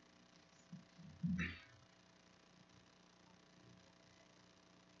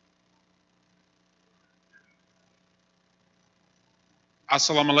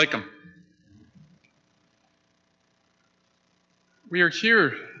 Assalamu alaikum. We are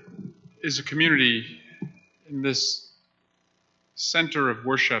here as a community in this center of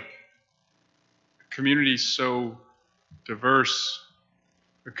worship, a community so diverse,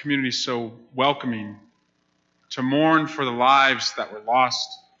 a community so welcoming, to mourn for the lives that were lost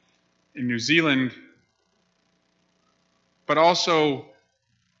in New Zealand, but also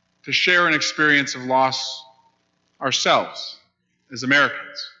to share an experience of loss ourselves as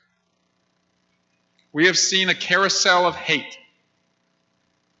Americans. We have seen a carousel of hate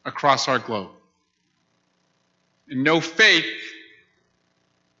across our globe, and no faith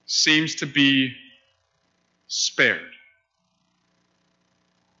seems to be spared.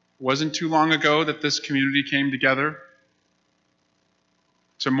 It wasn't too long ago that this community came together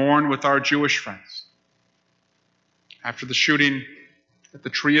to mourn with our Jewish friends after the shooting at the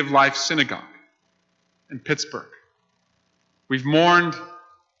Tree of Life Synagogue in Pittsburgh. We've mourned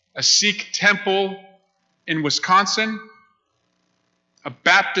a Sikh temple in Wisconsin, a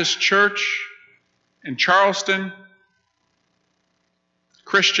Baptist church in Charleston,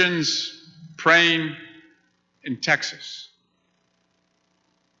 Christians praying in Texas.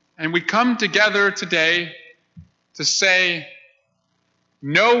 And we come together today to say,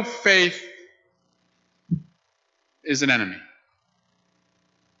 no faith is an enemy.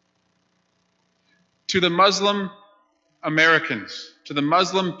 To the Muslim Americans, to the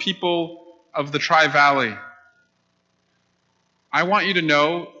Muslim people of the Tri-Valley, I want you to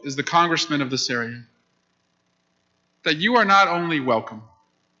know, as the congressman of this area, that you are not only welcome,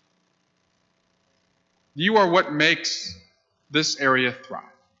 you are what makes this area thrive.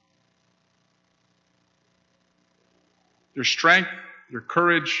 Your strength, your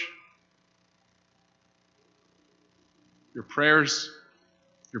courage, your prayers,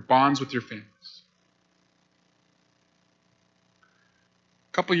 your bonds with your families.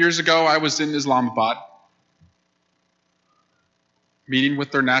 A couple years ago, I was in Islamabad, meeting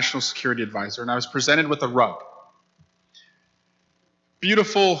with their national security advisor, and I was presented with a rug.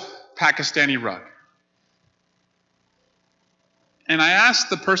 Beautiful Pakistani rug. And I asked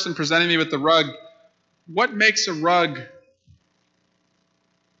the person presenting me with the rug, what makes a rug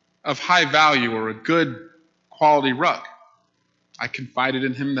of high value or a good quality rug? I confided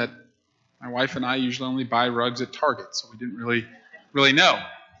in him that my wife and I usually only buy rugs at Target, so we didn't really know.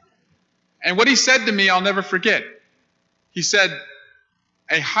 And what he said to me, I'll never forget. He said,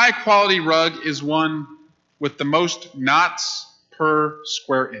 a high quality rug is one with the most knots per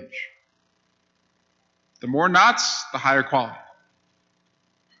square inch. The more knots, the higher quality.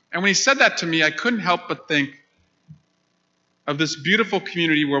 And when he said that to me, I couldn't help but think of this beautiful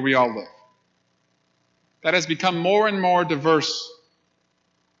community where we all live, that has become more and more diverse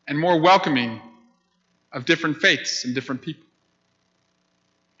and more welcoming of different faiths and different people.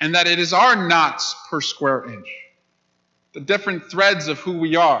 And that it is our knots per square inch, the different threads of who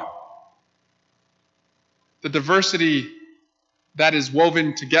we are, the diversity that is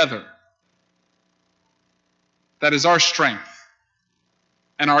woven together, that is our strength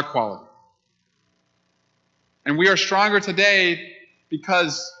and our quality. And we are stronger today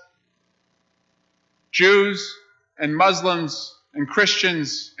because Jews and Muslims and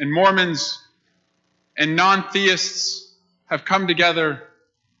Christians and Mormons and non-theists have come together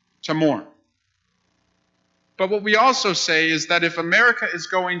to mourn. But what we also say is that if America is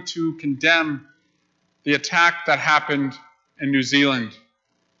going to condemn the attack that happened in New Zealand,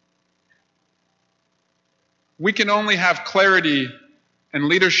 we can only have clarity and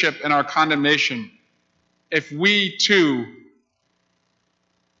leadership in our condemnation if we too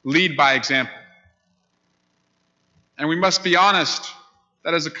lead by example. And we must be honest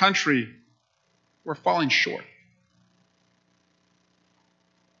that as a country, we're falling short.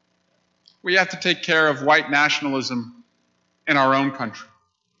 We have to take care of white nationalism in our own country.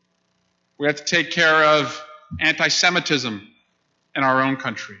 We have to take care of anti-Semitism in our own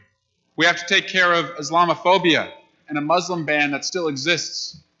country. We have to take care of Islamophobia and a Muslim ban that still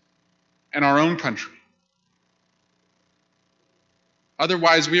exists in our own country.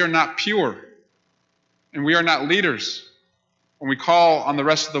 Otherwise, we are not pure, and we are not leaders when we call on the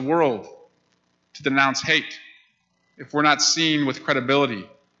rest of the world to denounce hate, if we're not seen with credibility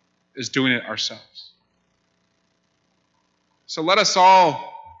as doing it ourselves. So let us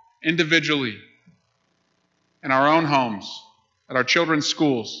all individually, in our own homes, at our children's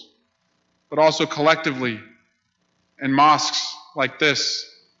schools, but also collectively in mosques like this,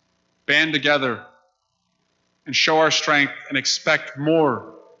 band together and show our strength and expect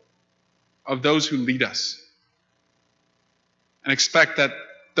more of those who lead us. And expect that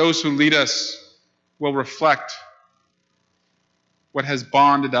those who lead us will reflect what has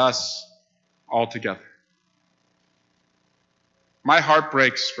bonded us all together. My heart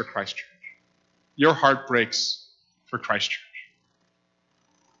breaks for Christchurch. Your heart breaks for Christchurch.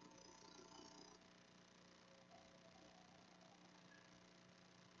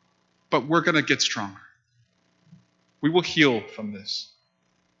 but we're going to get stronger. We will heal from this.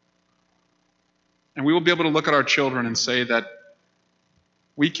 And we will be able to look at our children and say that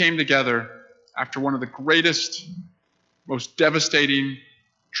we came together after one of the greatest, most devastating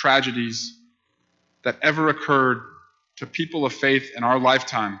tragedies that ever occurred to people of faith in our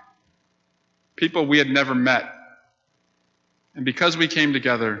lifetime, people we had never met. And because we came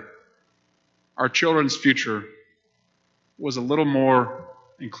together, our children's future was a little more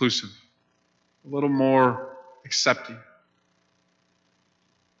inclusive, a little more accepting,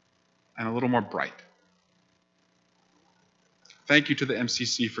 and a little more bright. Thank you to the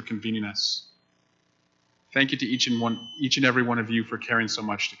MCC for convening us. Thank you to each and every one of you for caring so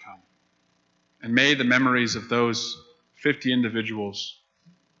much to come. And may the memories of those 50 individuals,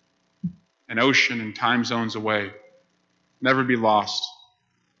 an ocean and time zones away, never be lost,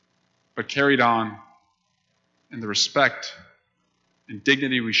 but carried on in the respect and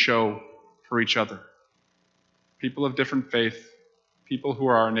dignity we show for each other. People of different faith, people who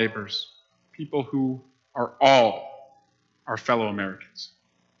are our neighbors, people who are all our fellow Americans.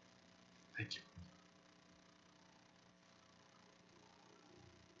 Thank you.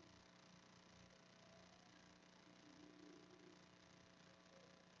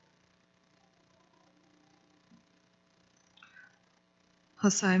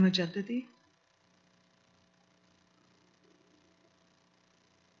 Hosai Mujaddidi.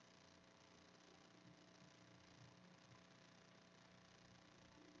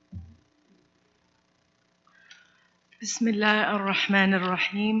 Bismillah ar-Rahman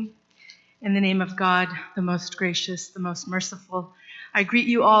ar-Rahim. In the name of God, the most gracious, the most merciful, I greet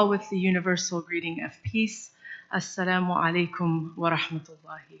you all with the universal greeting of peace. Assalamu alaikum wa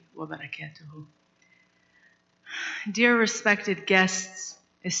rahmatullahi wa barakatuhu. Dear respected guests,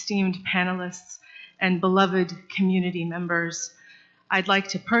 esteemed panelists, and beloved community members, I'd like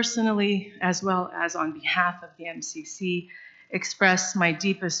to personally, as well as on behalf of the MCC, express my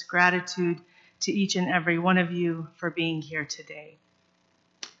deepest gratitude to each and every one of you for being here today.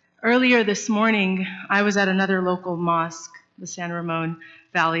 Earlier this morning, I was at another local mosque, the San Ramon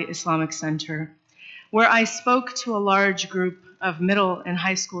Valley Islamic Center, where I spoke to a large group of middle and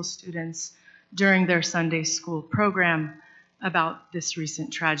high school students during their Sunday school program about this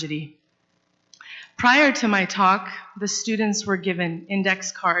recent tragedy. Prior to my talk, the students were given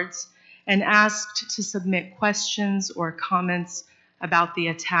index cards and asked to submit questions or comments about the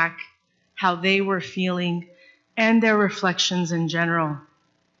attack, how they were feeling, and their reflections in general.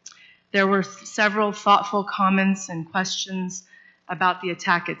 There were several thoughtful comments and questions about the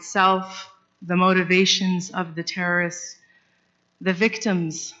attack itself, the motivations of the terrorists, the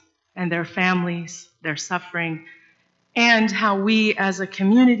victims and their families, their suffering, and how we as a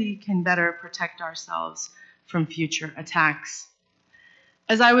community can better protect ourselves from future attacks.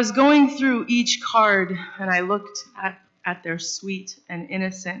 As I was going through each card and I looked at their sweet and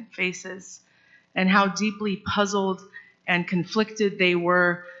innocent faces and how deeply puzzled and conflicted they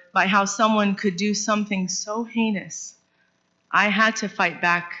were by how someone could do something so heinous, I had to fight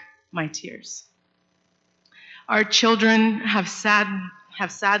back my tears. Our children have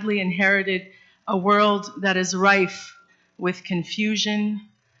sadly inherited a world that is rife with confusion,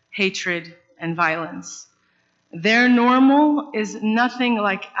 hatred, and violence. Their normal is nothing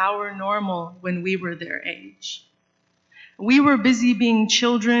like our normal when we were their age. We were busy being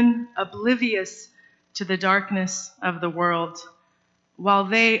children, oblivious to the darkness of the world, while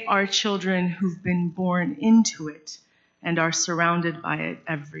they are children who've been born into it and are surrounded by it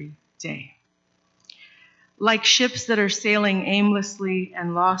every day. Like ships that are sailing aimlessly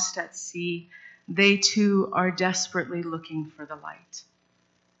and lost at sea, they too are desperately looking for the light.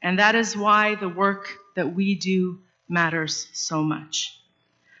 And that is why the work that we do matters so much.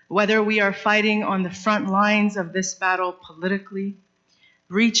 Whether we are fighting on the front lines of this battle politically,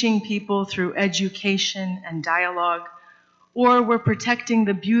 reaching people through education and dialogue, or we're protecting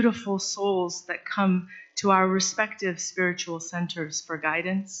the beautiful souls that come to our respective spiritual centers for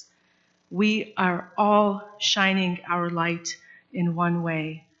guidance, we are all shining our light in one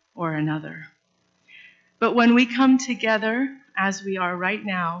way or another. But when we come together, as we are right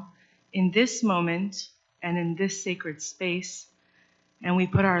now, in this moment and in this sacred space, and we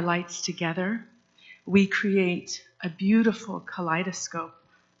put our lights together, we create a beautiful kaleidoscope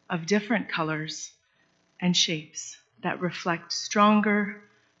of different colors and shapes that reflect stronger,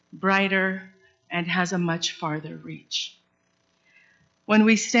 brighter, and has a much farther reach. When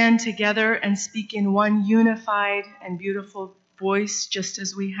we stand together and speak in one unified and beautiful voice, just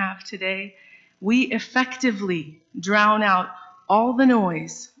as we have today, we effectively drown out all the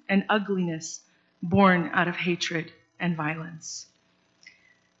noise and ugliness born out of hatred and violence.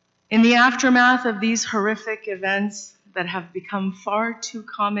 In the aftermath of these horrific events that have become far too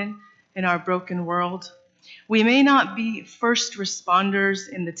common in our broken world, we may not be first responders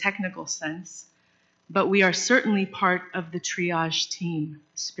in the technical sense, but we are certainly part of the triage team,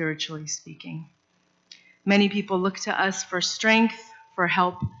 spiritually speaking. Many people look to us for strength, for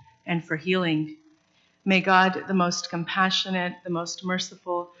help, and for healing. May God, the most compassionate, the most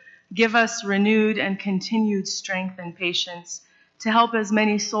merciful, give us renewed and continued strength and patience to help as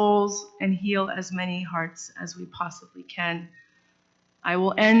many souls and heal as many hearts as we possibly can. I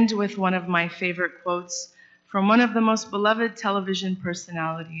will end with one of my favorite quotes from one of the most beloved television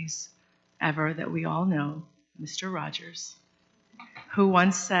personalities ever that we all know, Mr. Rogers, who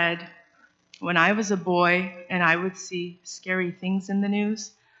once said, "When I was a boy and I would see scary things in the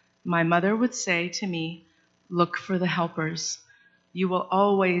news, my mother would say to me, 'Look for the helpers. You will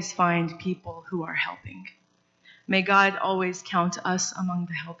always find people who are helping.'" May God always count us among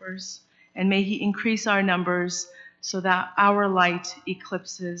the helpers, and may He increase our numbers so that our light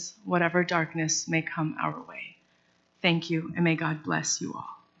eclipses whatever darkness may come our way. Thank you, and may God bless you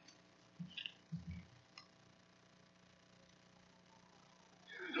all.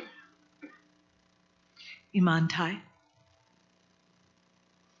 Iman Tai. I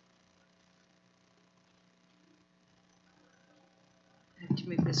have to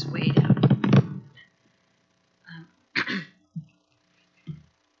move this way down.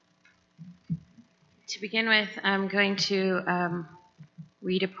 To begin with, I'm going to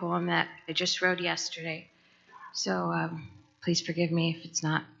read a poem that I just wrote yesterday. So please forgive me if it's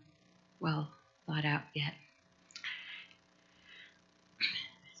not well thought out yet.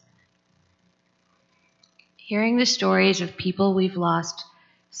 Hearing the stories of people we've lost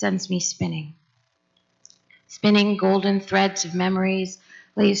sends me spinning. Spinning golden threads of memories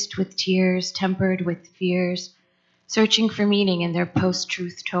laced with tears, tempered with fears, searching for meaning in their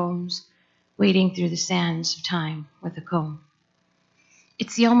post-truth tomes, wading through the sands of time with a comb.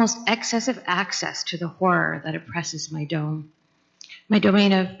 It's the almost excessive access to the horror that oppresses my dome. My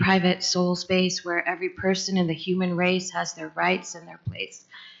domain of private soul space where every person in the human race has their rights and their place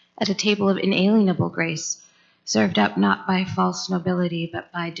at a table of inalienable grace, served up not by false nobility,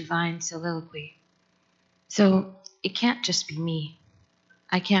 but by divine soliloquy. So it can't just be me.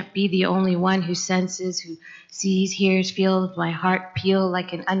 I can't be the only one who senses, who sees, hears, feels my heart peel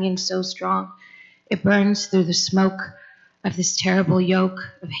like an onion so strong it burns through the smoke of this terrible yoke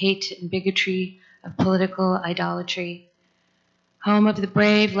of hate and bigotry, of political idolatry. Home of the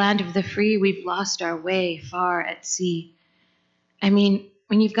brave, land of the free, we've lost our way far at sea. I mean,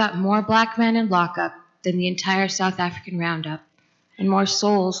 when you've got more black men in lockup than the entire South African roundup, and more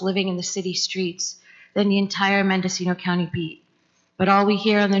souls living in the city streets than the entire Mendocino County beat. But all we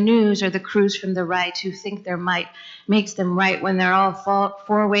hear on the news are the crews from the right who think their might makes them right when they're all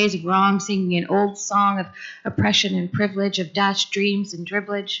four ways of wrong, singing an old song of oppression and privilege, of dashed dreams and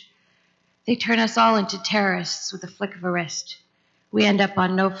dribblage. They turn us all into terrorists with a flick of a wrist. We end up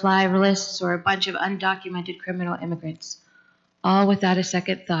on no-fly lists or a bunch of undocumented criminal immigrants, all without a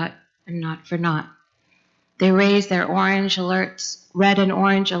second thought and not for naught. They raise their orange alerts, red and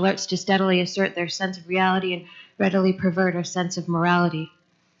orange alerts to steadily assert their sense of reality and readily pervert our sense of morality.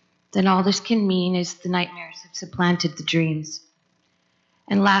 Then all this can mean is the nightmares have supplanted the dreams.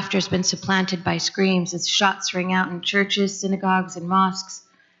 And laughter's been supplanted by screams as shots ring out in churches, synagogues, and mosques.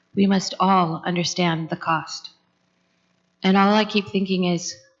 We must all understand the cost. And all I keep thinking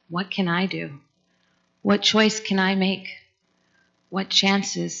is, what can I do? What choice can I make? What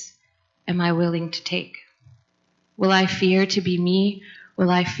chances am I willing to take? Will I fear to be me?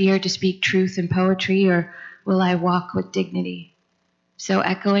 Will I fear to speak truth in poetry, or will I walk with dignity? So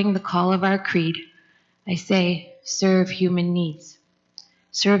echoing the call of our creed, I say, serve human needs.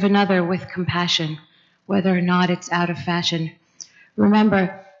 Serve another with compassion, whether or not it's out of fashion.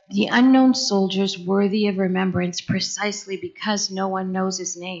 Remember, the unknown soldier's worthy of remembrance precisely because no one knows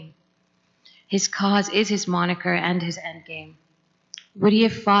his name. His cause is his moniker and his endgame. Would he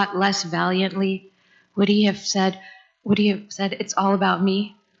have fought less valiantly? Would he have said, it's all about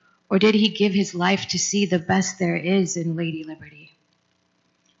me? Or did he give his life to see the best there is in Lady Liberty?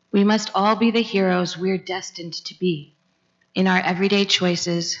 We must all be the heroes we're destined to be. In our everyday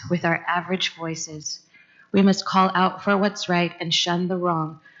choices, with our average voices, we must call out for what's right and shun the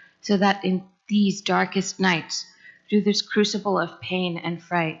wrong, so that in these darkest nights, through this crucible of pain and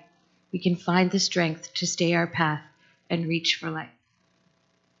fright, we can find the strength to stay our path and reach for light.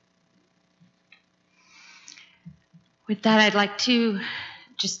 With that, I'd like to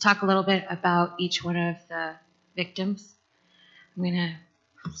just talk a little bit about each one of the victims. I'm going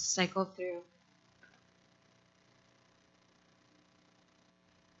to cycle through.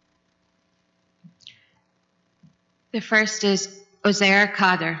 The first is Ozair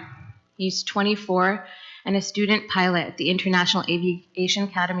Kader. He's 24 and a student pilot at the International Aviation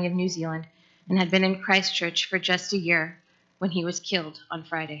Academy of New Zealand and had been in Christchurch for just a year when he was killed on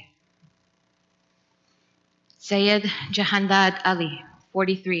Friday. Syed Jahandad Ali,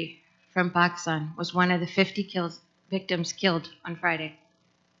 43, from Pakistan, was one of the 50 victims killed on Friday.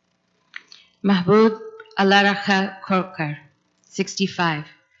 Mahmoud Alaraka Korkar, 65,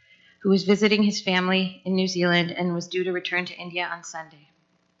 who was visiting his family in New Zealand and was due to return to India on Sunday.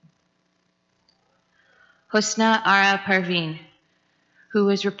 Husna Ara Parveen, who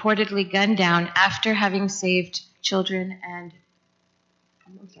was reportedly gunned down after having saved children and...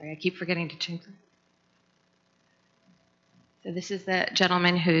 I'm sorry, I keep forgetting to change that. So this is the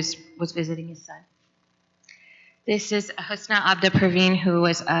gentleman who was visiting his son. This is Husna Abda Parveen, who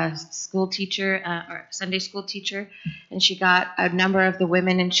was a school teacher, or Sunday school teacher, and she got a number of the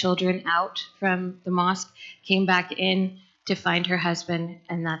women and children out from the mosque, came back in to find her husband,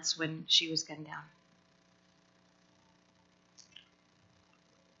 and that's when she was gunned down.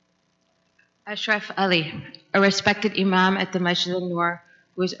 Ashraf Ali, a respected imam at the Masjid al-Nur,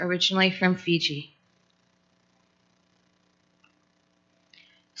 who was originally from Fiji.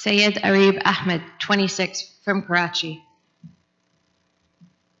 Syed Arib Ahmed, 26, from Karachi.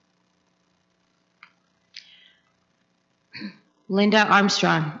 Linda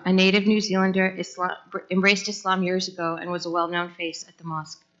Armstrong, a native New Zealander, embraced Islam years ago and was a well-known face at the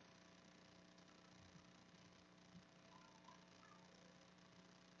mosque.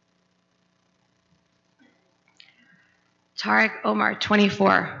 Tariq Omar,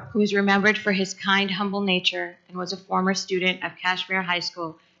 24, who is remembered for his kind, humble nature and was a former student of Kashmir High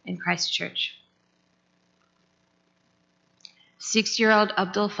School in Christchurch. 6-year-old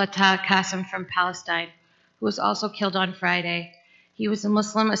Abdul Fattah Qasim from Palestine, who was also killed on Friday. He was the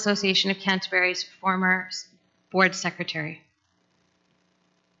Muslim Association of Canterbury's former board secretary.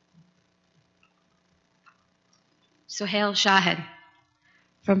 Sohail Shahid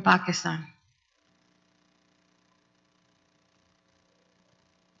from Pakistan.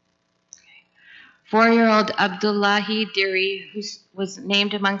 Four-year-old Abdullahi Diri, who was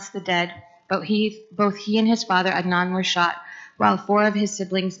named amongst the dead, both he and his father Adnan were shot, while 4 of his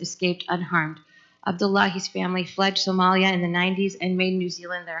siblings escaped unharmed. Abdullahi's family fled Somalia in the 90s and made New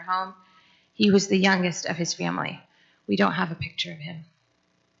Zealand their home. He was the youngest of his family. We don't have a picture of him.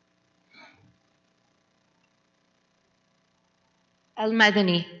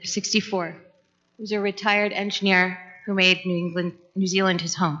 Al-Madani, 64, was a retired engineer who made New Zealand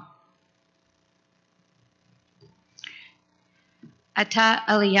his home. Atta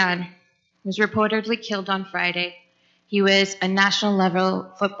Aliyan was reportedly killed on Friday. He was a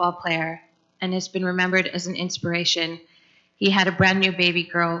national-level football player and has been remembered as an inspiration. He had a brand new baby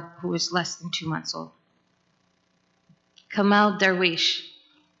girl who was less than 2 months old. Kamal Darwish,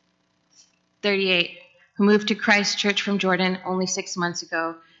 38, who moved to Christchurch from Jordan only 6 months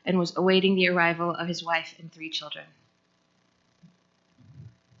ago and was awaiting the arrival of his wife and 3 children.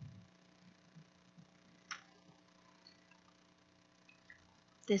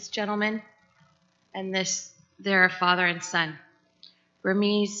 This gentleman and they're a father and son.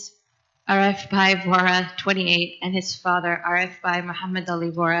 Ramiz Arif Bhai Vora, 28, and his father Arif Bhai Muhammad Ali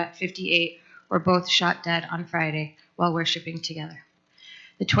Vora, 58, were both shot dead on Friday while worshiping together.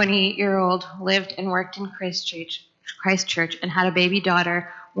 The 20-year-old lived and worked in Christchurch and had a baby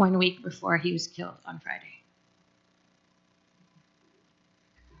daughter 1 week before he was killed on Friday.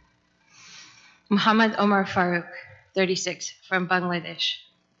 Muhammad Omar Farooq, 36, from Bangladesh.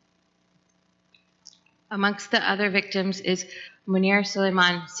 Amongst the other victims is Munir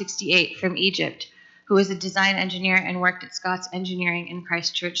Suleiman, 68, from Egypt, who is a design engineer and worked at Scott's Engineering in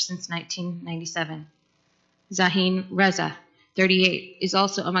Christchurch since 1997. Zahin Reza, 38, is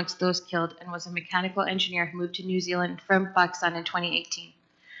also amongst those killed and was a mechanical engineer who moved to New Zealand from Pakistan in 2018.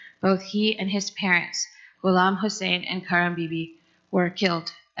 Both he and his parents, Ghulam Hussain and Karam Bibi, were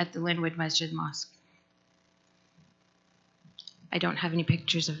killed at the Linwood Masjid Mosque. I don't have any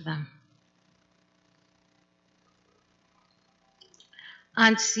pictures of them.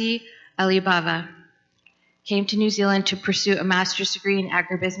 Ansi Alibaba came to New Zealand to pursue a master's degree in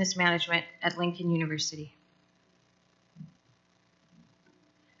agribusiness management at Lincoln University.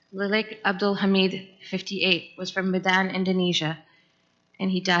 Lilik Abdul Hamid, 58, was from Medan, Indonesia,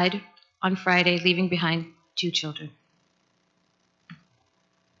 and he died on Friday, leaving behind 2 children.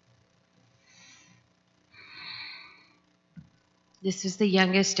 This is the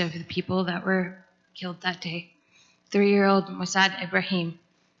youngest of the people that were killed that day. 3-year-old Mossad Ibrahim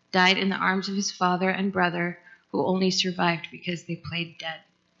died in the arms of his father and brother, who only survived because they played dead.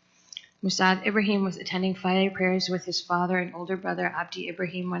 Musad Ibrahim was attending Friday prayers with his father and older brother Abdi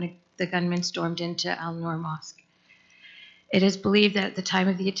Ibrahim when the gunman stormed into Al Noor Mosque. It is believed that at the time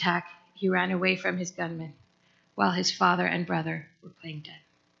of the attack, he ran away from his gunman, while his father and brother were playing dead.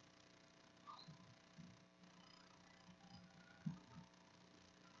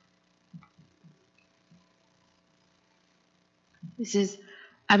 This is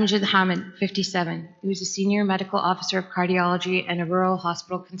Amjad Hamid, 57, who is a senior medical officer of cardiology and a rural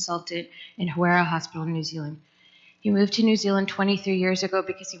hospital consultant in Hawera Hospital, New Zealand. He moved to New Zealand 23 years ago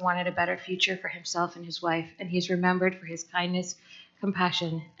because he wanted a better future for himself and his wife, and he is remembered for his kindness,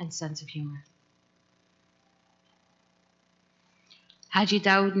 compassion, and sense of humor. Haji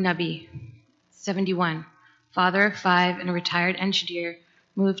Dawood Nabi, 71, father of 5 and a retired engineer,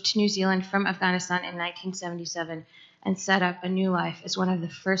 moved to New Zealand from Afghanistan in 1977 and set up a new life as one of the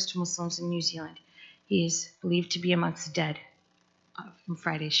first Muslims in New Zealand. He is believed to be amongst the dead from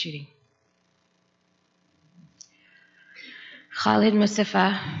Friday's shooting. Khalid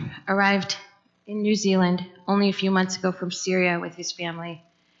Mustafa arrived in New Zealand only a few months ago from Syria with his family.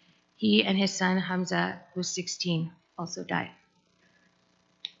 He and his son Hamza, who was 16, also died.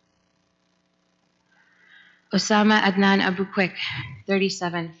 Osama Adnan Abu Kwik,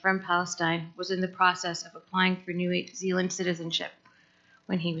 37, from Palestine, was in the process of applying for New Zealand citizenship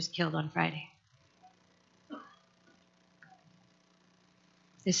when he was killed on Friday.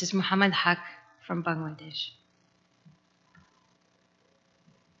 This is Muhammad Haq from Bangladesh.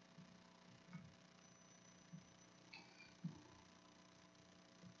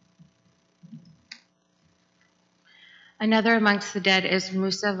 Another amongst the dead is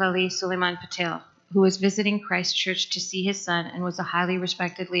Musa Vali Suleiman Patel, who was visiting Christchurch to see his son and was a highly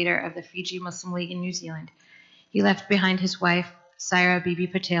respected leader of the Fiji Muslim League in New Zealand. He left behind his wife, Saira Bibi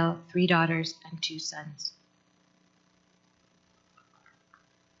Patel, 3 daughters, and 2 sons.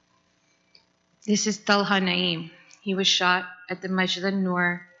 This is Talha Naeem. He was shot at the Masjid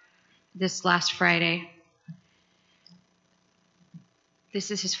al-Nur this last Friday. This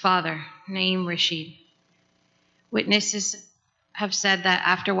is his father, Naeem Rashid. Witnesses have said that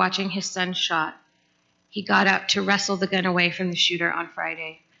after watching his son shot, he got up to wrestle the gun away from the shooter on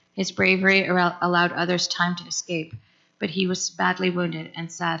Friday. His bravery allowed others time to escape, but he was badly wounded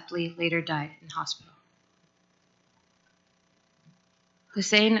and sadly later died in hospital.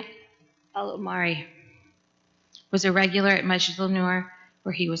 Hussein Al-Umari was a regular at Masjid al-Nur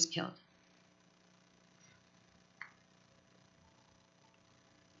where he was killed.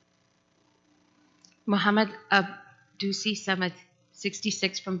 Muhammad Abdusi Samad,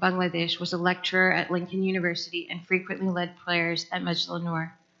 66, from Bangladesh, was a lecturer at Lincoln University and frequently led prayers at Masjid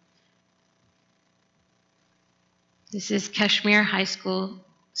al-Nur. This is Kashmir High School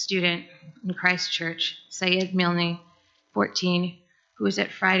student in Christchurch, Syed Milne, 14, who was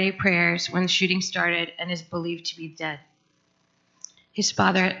at Friday prayers when the shooting started and is believed to be dead. His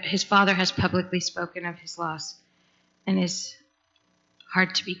father has publicly spoken of his loss and is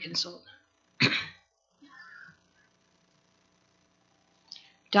hard to be consoled.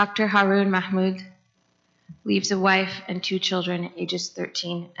 Dr. Harun Mahmoud leaves a wife and 2 children, ages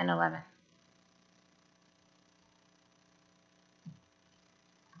 13 and 11.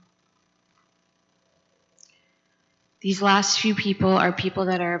 These last few people are people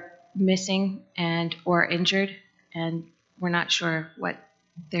that are missing and or injured, and we're not sure what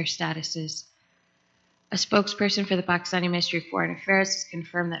their status is. A spokesperson for the Pakistani Ministry of Foreign Affairs has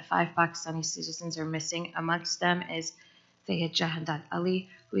confirmed that 5 Pakistani citizens are missing. Amongst them is Syed Jahandat Ali,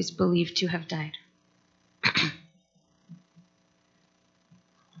 who is believed to have died.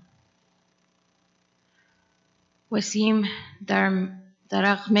 Wasim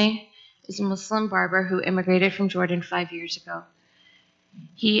Daraghme is a Muslim barber who immigrated from Jordan 5 years ago.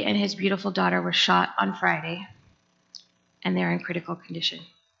 He and his beautiful daughter were shot on Friday, and they're in critical condition.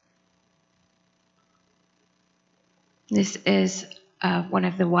 This is one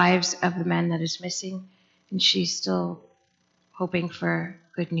of the wives of the man that is missing, and she's still hoping for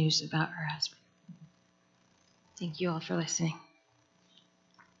good news about her husband. Thank you all for listening.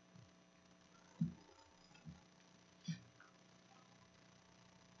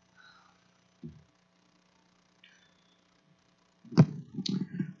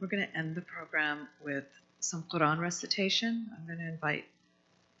 We're going to end the program with some Quran recitation. I'm going to invite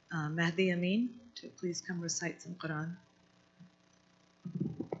Mahdi Amin to please come recite some Quran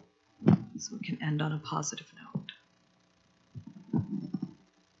so we can end on a positive note.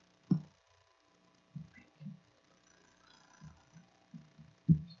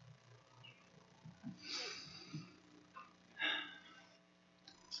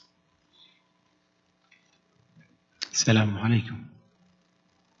 السلام عليكم.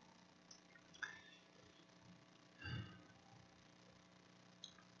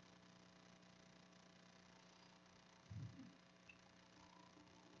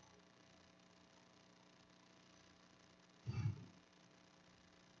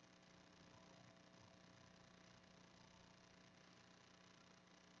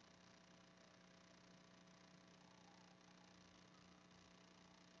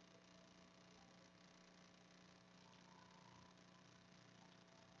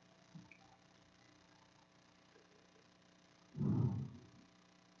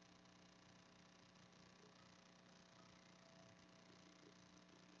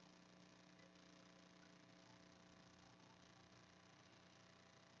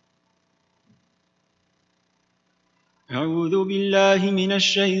 أعوذ بالله من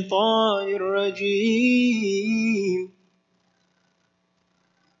الشيطان الرجيم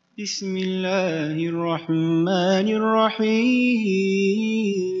بسم الله الرحمن الرحيم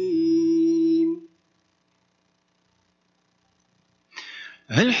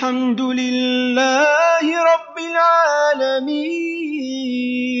الحمد لله رب العالمين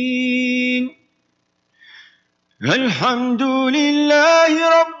الحمد لله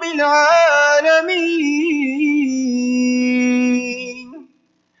رب العالمين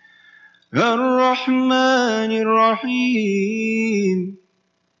الرحمن الرحيم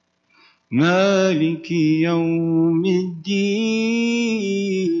مالك يوم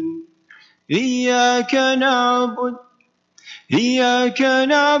الدين إياك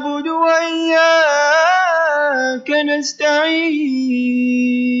نعبد وإياك نستعين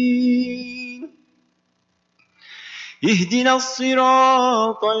اهدنا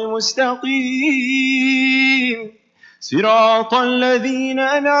الصراط المستقيم صراط الذين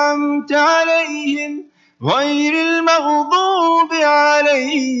أنعمت عليهم غير المغضوب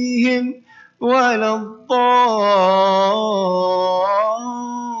عليهم ولا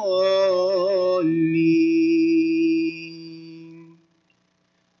الضالين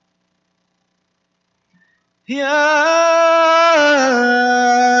يا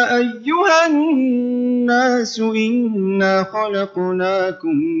أيها الناس إنا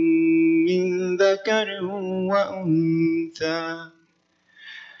خلقناكم من ذكر وأنثى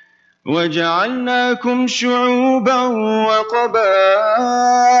وجعلناكم شعوبا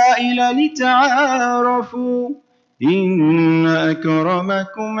وقبائل لتعارفوا إن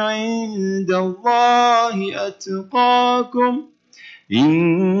أكرمكم عند الله أتقاكم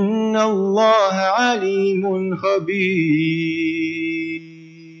إن الله عليم خبير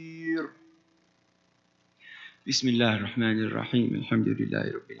بسم الله الرحمن الرحيم الحمد لله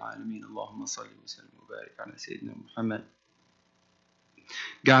رب العالمين اللهم صل وسلم وبارك على سيدنا محمد.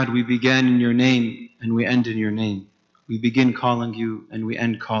 God, we began in your name and we end in your name. We begin calling you and we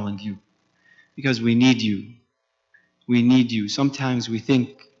end calling you because we need you. We need you. Sometimes we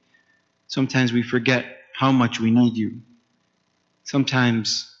forget how much we need you.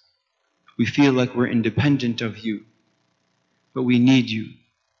 Sometimes we feel like we're independent of you, but we need you.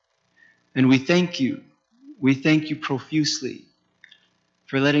 And we thank you. We thank you profusely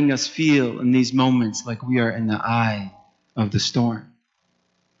for letting us feel in these moments like we are in the eye of the storm.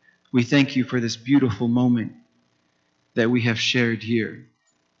 We thank you for this beautiful moment that we have shared here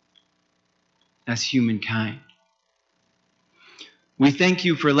as humankind. We thank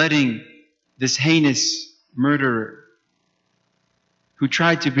you for letting this heinous murderer who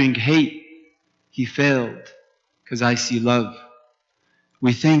tried to bring hate, he failed because I see love.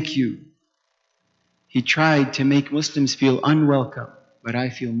 We thank you. He tried to make Muslims feel unwelcome, but I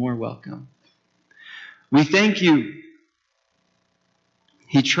feel more welcome. We thank you.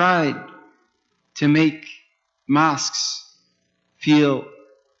 He tried to make mosques feel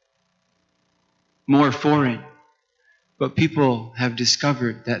more foreign, but people have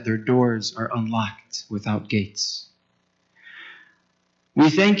discovered that their doors are unlocked without gates. We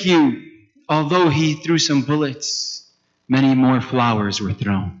thank you, although he threw some bullets, many more flowers were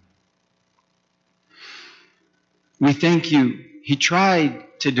thrown. We thank you, he tried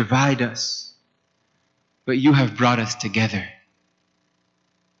to divide us, but you have brought us together.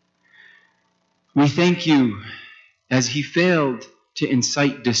 We thank you, as he failed to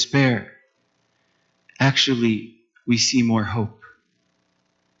incite despair, actually we see more hope.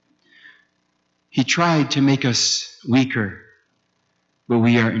 He tried to make us weaker, but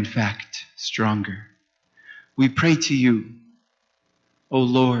we are in fact stronger. We pray to you, O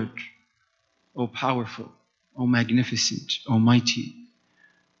Lord, O powerful, O magnificent, O mighty,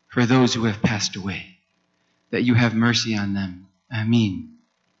 for those who have passed away, that you have mercy on them. Ameen.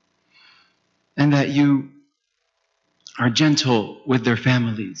 And that you are gentle with their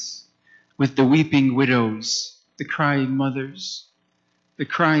families, with the weeping widows, the crying mothers, the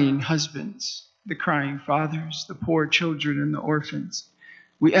crying husbands, the crying fathers, the poor children and the orphans.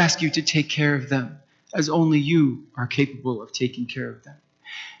 We ask you to take care of them as only you are capable of taking care of them.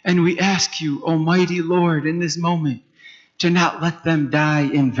 And we ask you, Almighty Lord, in this moment, to not let them die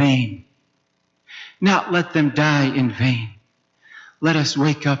in vain. Not let them die in vain. Let us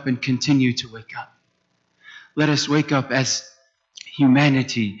wake up and continue to wake up. Let us wake up as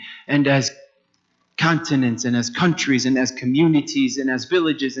humanity and as continents and as countries and as communities and as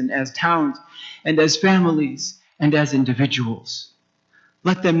villages and as towns and as families and as individuals.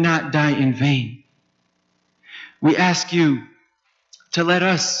 Let them not die in vain. We ask you to let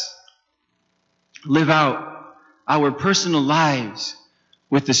us live out our personal lives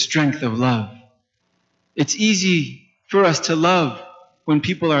with the strength of love. It's easy for us to love when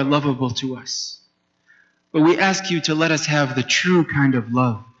people are lovable to us. But we ask you to let us have the true kind of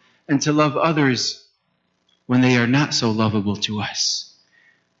love and to love others when they are not so lovable to us.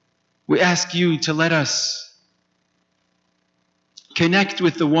 We ask you to let us connect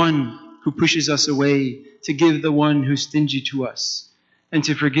with the one who pushes us away, to give the one who's stingy to us, and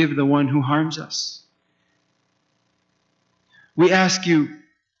to forgive the one who harms us. We ask you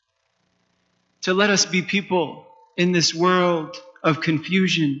to let us be people in this world of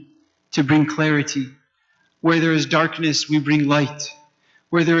confusion to bring clarity. Where there is darkness, we bring light.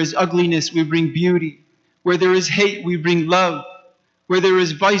 Where there is ugliness, we bring beauty. Where there is hate, we bring love. Where there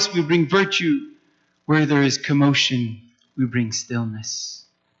is vice, we bring virtue. Where there is commotion, we bring stillness.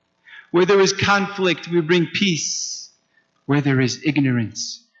 Where there is conflict, we bring peace. Where there is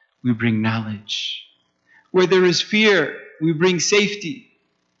ignorance, we bring knowledge. Where there is fear, we bring safety.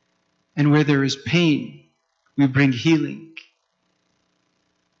 And where there is pain, we bring healing.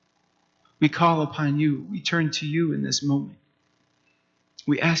 We call upon you. We turn to you in this moment.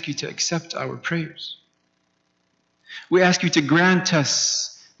 We ask you to accept our prayers. We ask you to grant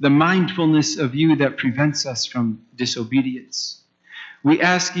us the mindfulness of you that prevents us from disobedience. We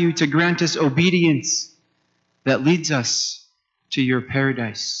ask you to grant us obedience that leads us to your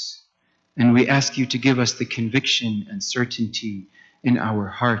paradise. And we ask you to give us the conviction and certainty in our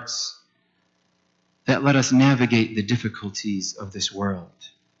hearts that let us navigate the difficulties of this world.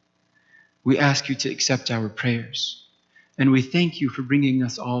 We ask you to accept our prayers. And we thank you for bringing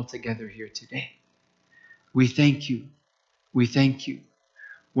us all together here today. We thank you. We thank you.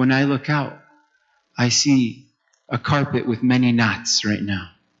 When I look out, I see a carpet with many knots right now.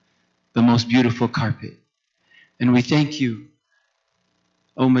 The most beautiful carpet. And we thank you,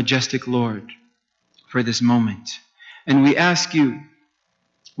 O majestic Lord, for this moment. And we ask you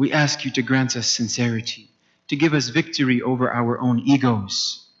to grant us sincerity, to give us victory over our own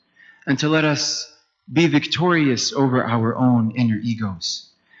egos, and to let us be victorious over our own inner egos.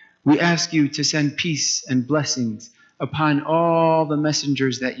 We ask you to send peace and blessings upon all the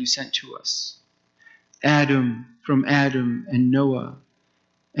messengers that you sent to us. Adam and Noah,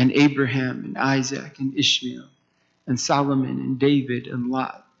 and Abraham and Isaac and Ishmael, and Solomon and David and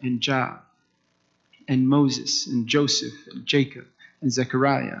Lot and Job, and Moses and Joseph and Jacob and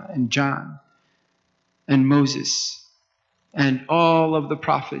Zechariah and John and Moses, and all of the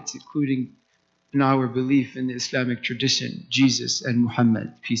prophets, including in our belief in the Islamic tradition, Jesus and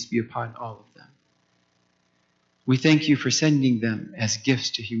Muhammad, peace be upon all of them. We thank you for sending them as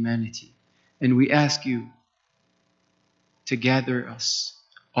gifts to humanity, and we ask you to gather us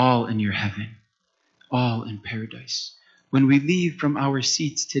all in your heaven, all in paradise. When we leave from our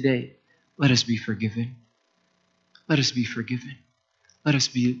seats today, let us be forgiven. Let us be forgiven. Let us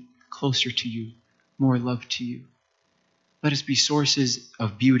be closer to you, more love to you. Let us be sources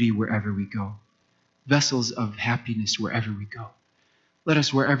of beauty wherever we go, vessels of happiness wherever we go. Let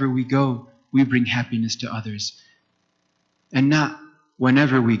us, wherever we go, we bring happiness to others. And not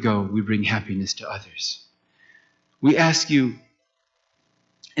whenever we go, we bring happiness to others. We ask you,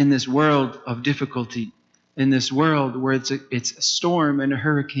 in this world of difficulty, in this world where it's a storm and a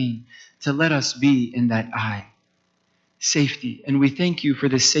hurricane, to let us be in that eye. Safety. And we thank you for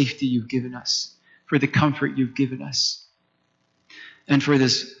the safety you've given us, for the comfort you've given us, and for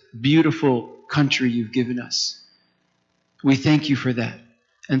this beautiful country you've given us. We thank you for that.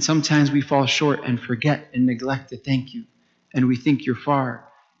 And sometimes we fall short and forget and neglect to thank you. And we think you're far,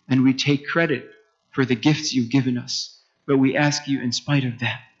 and we take credit for the gifts you've given us. But we ask you, in spite of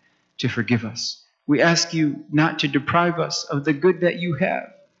that, to forgive us. We ask you not to deprive us of the good that you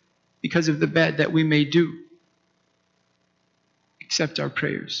have because of the bad that we may do. Accept our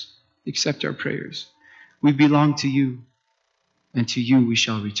prayers. Accept our prayers. We belong to you, and to you we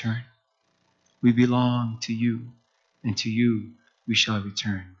shall return. We belong to you, and to you we shall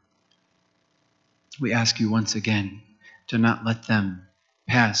return. We ask you once again to not let them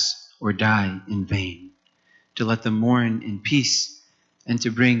pass or die in vain, to let them mourn in peace, and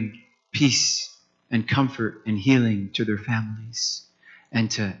to bring peace and comfort and healing to their families,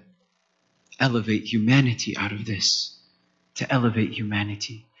 and to elevate humanity out of this, to elevate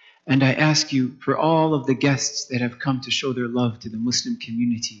humanity. And I ask you for all of the guests that have come to show their love to the Muslim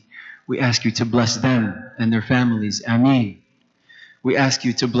community, we ask you to bless them and their families. Ameen. We ask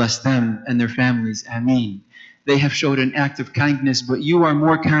you to bless them and their families. Ameen. They have showed an act of kindness, but you are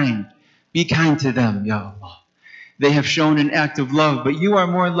more kind. Be kind to them, Ya Allah. They have shown an act of love, but you are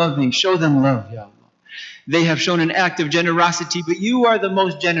more loving. Show them love, Ya Allah. They have shown an act of generosity, but you are the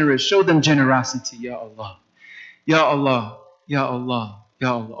most generous. Show them generosity, Ya Allah. Ya Allah, Ya Allah,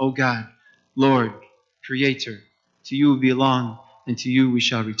 Ya Allah. Oh God, Lord, Creator, To you we belong, and to you we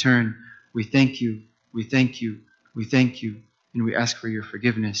shall return. We thank you, we thank you, we thank you, and we ask for your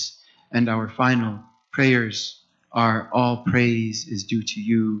forgiveness. And our final prayers are, all praise is due to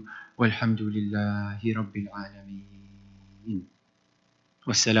you. Walhamdulillahi Rabbil Alameen.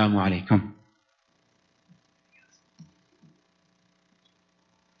 Wassalamu alaikum.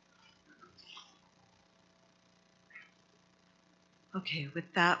 Okay, with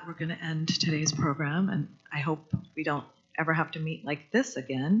that, we're going to end today's program, and I hope we don't ever have to meet like this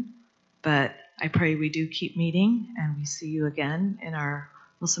again, but I pray we do keep meeting and we see you again in our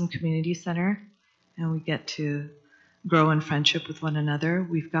Muslim Community Center, and we get to grow in friendship with one another.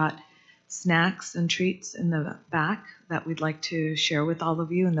 We've got snacks and treats in the back that we'd like to share with all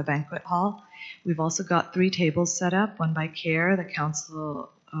of you in the banquet hall. We've also got 3 tables set up, one by CARE, the Council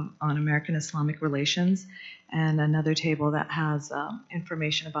on American Islamic Relations, and another table that has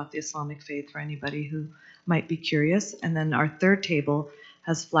information about the Islamic faith for anybody who might be curious. And then our 3rd table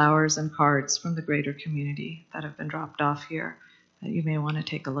has flowers and cards from the greater community that have been dropped off here that you may want to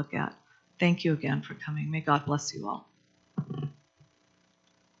take a look at. Thank you again for coming. May God bless you all.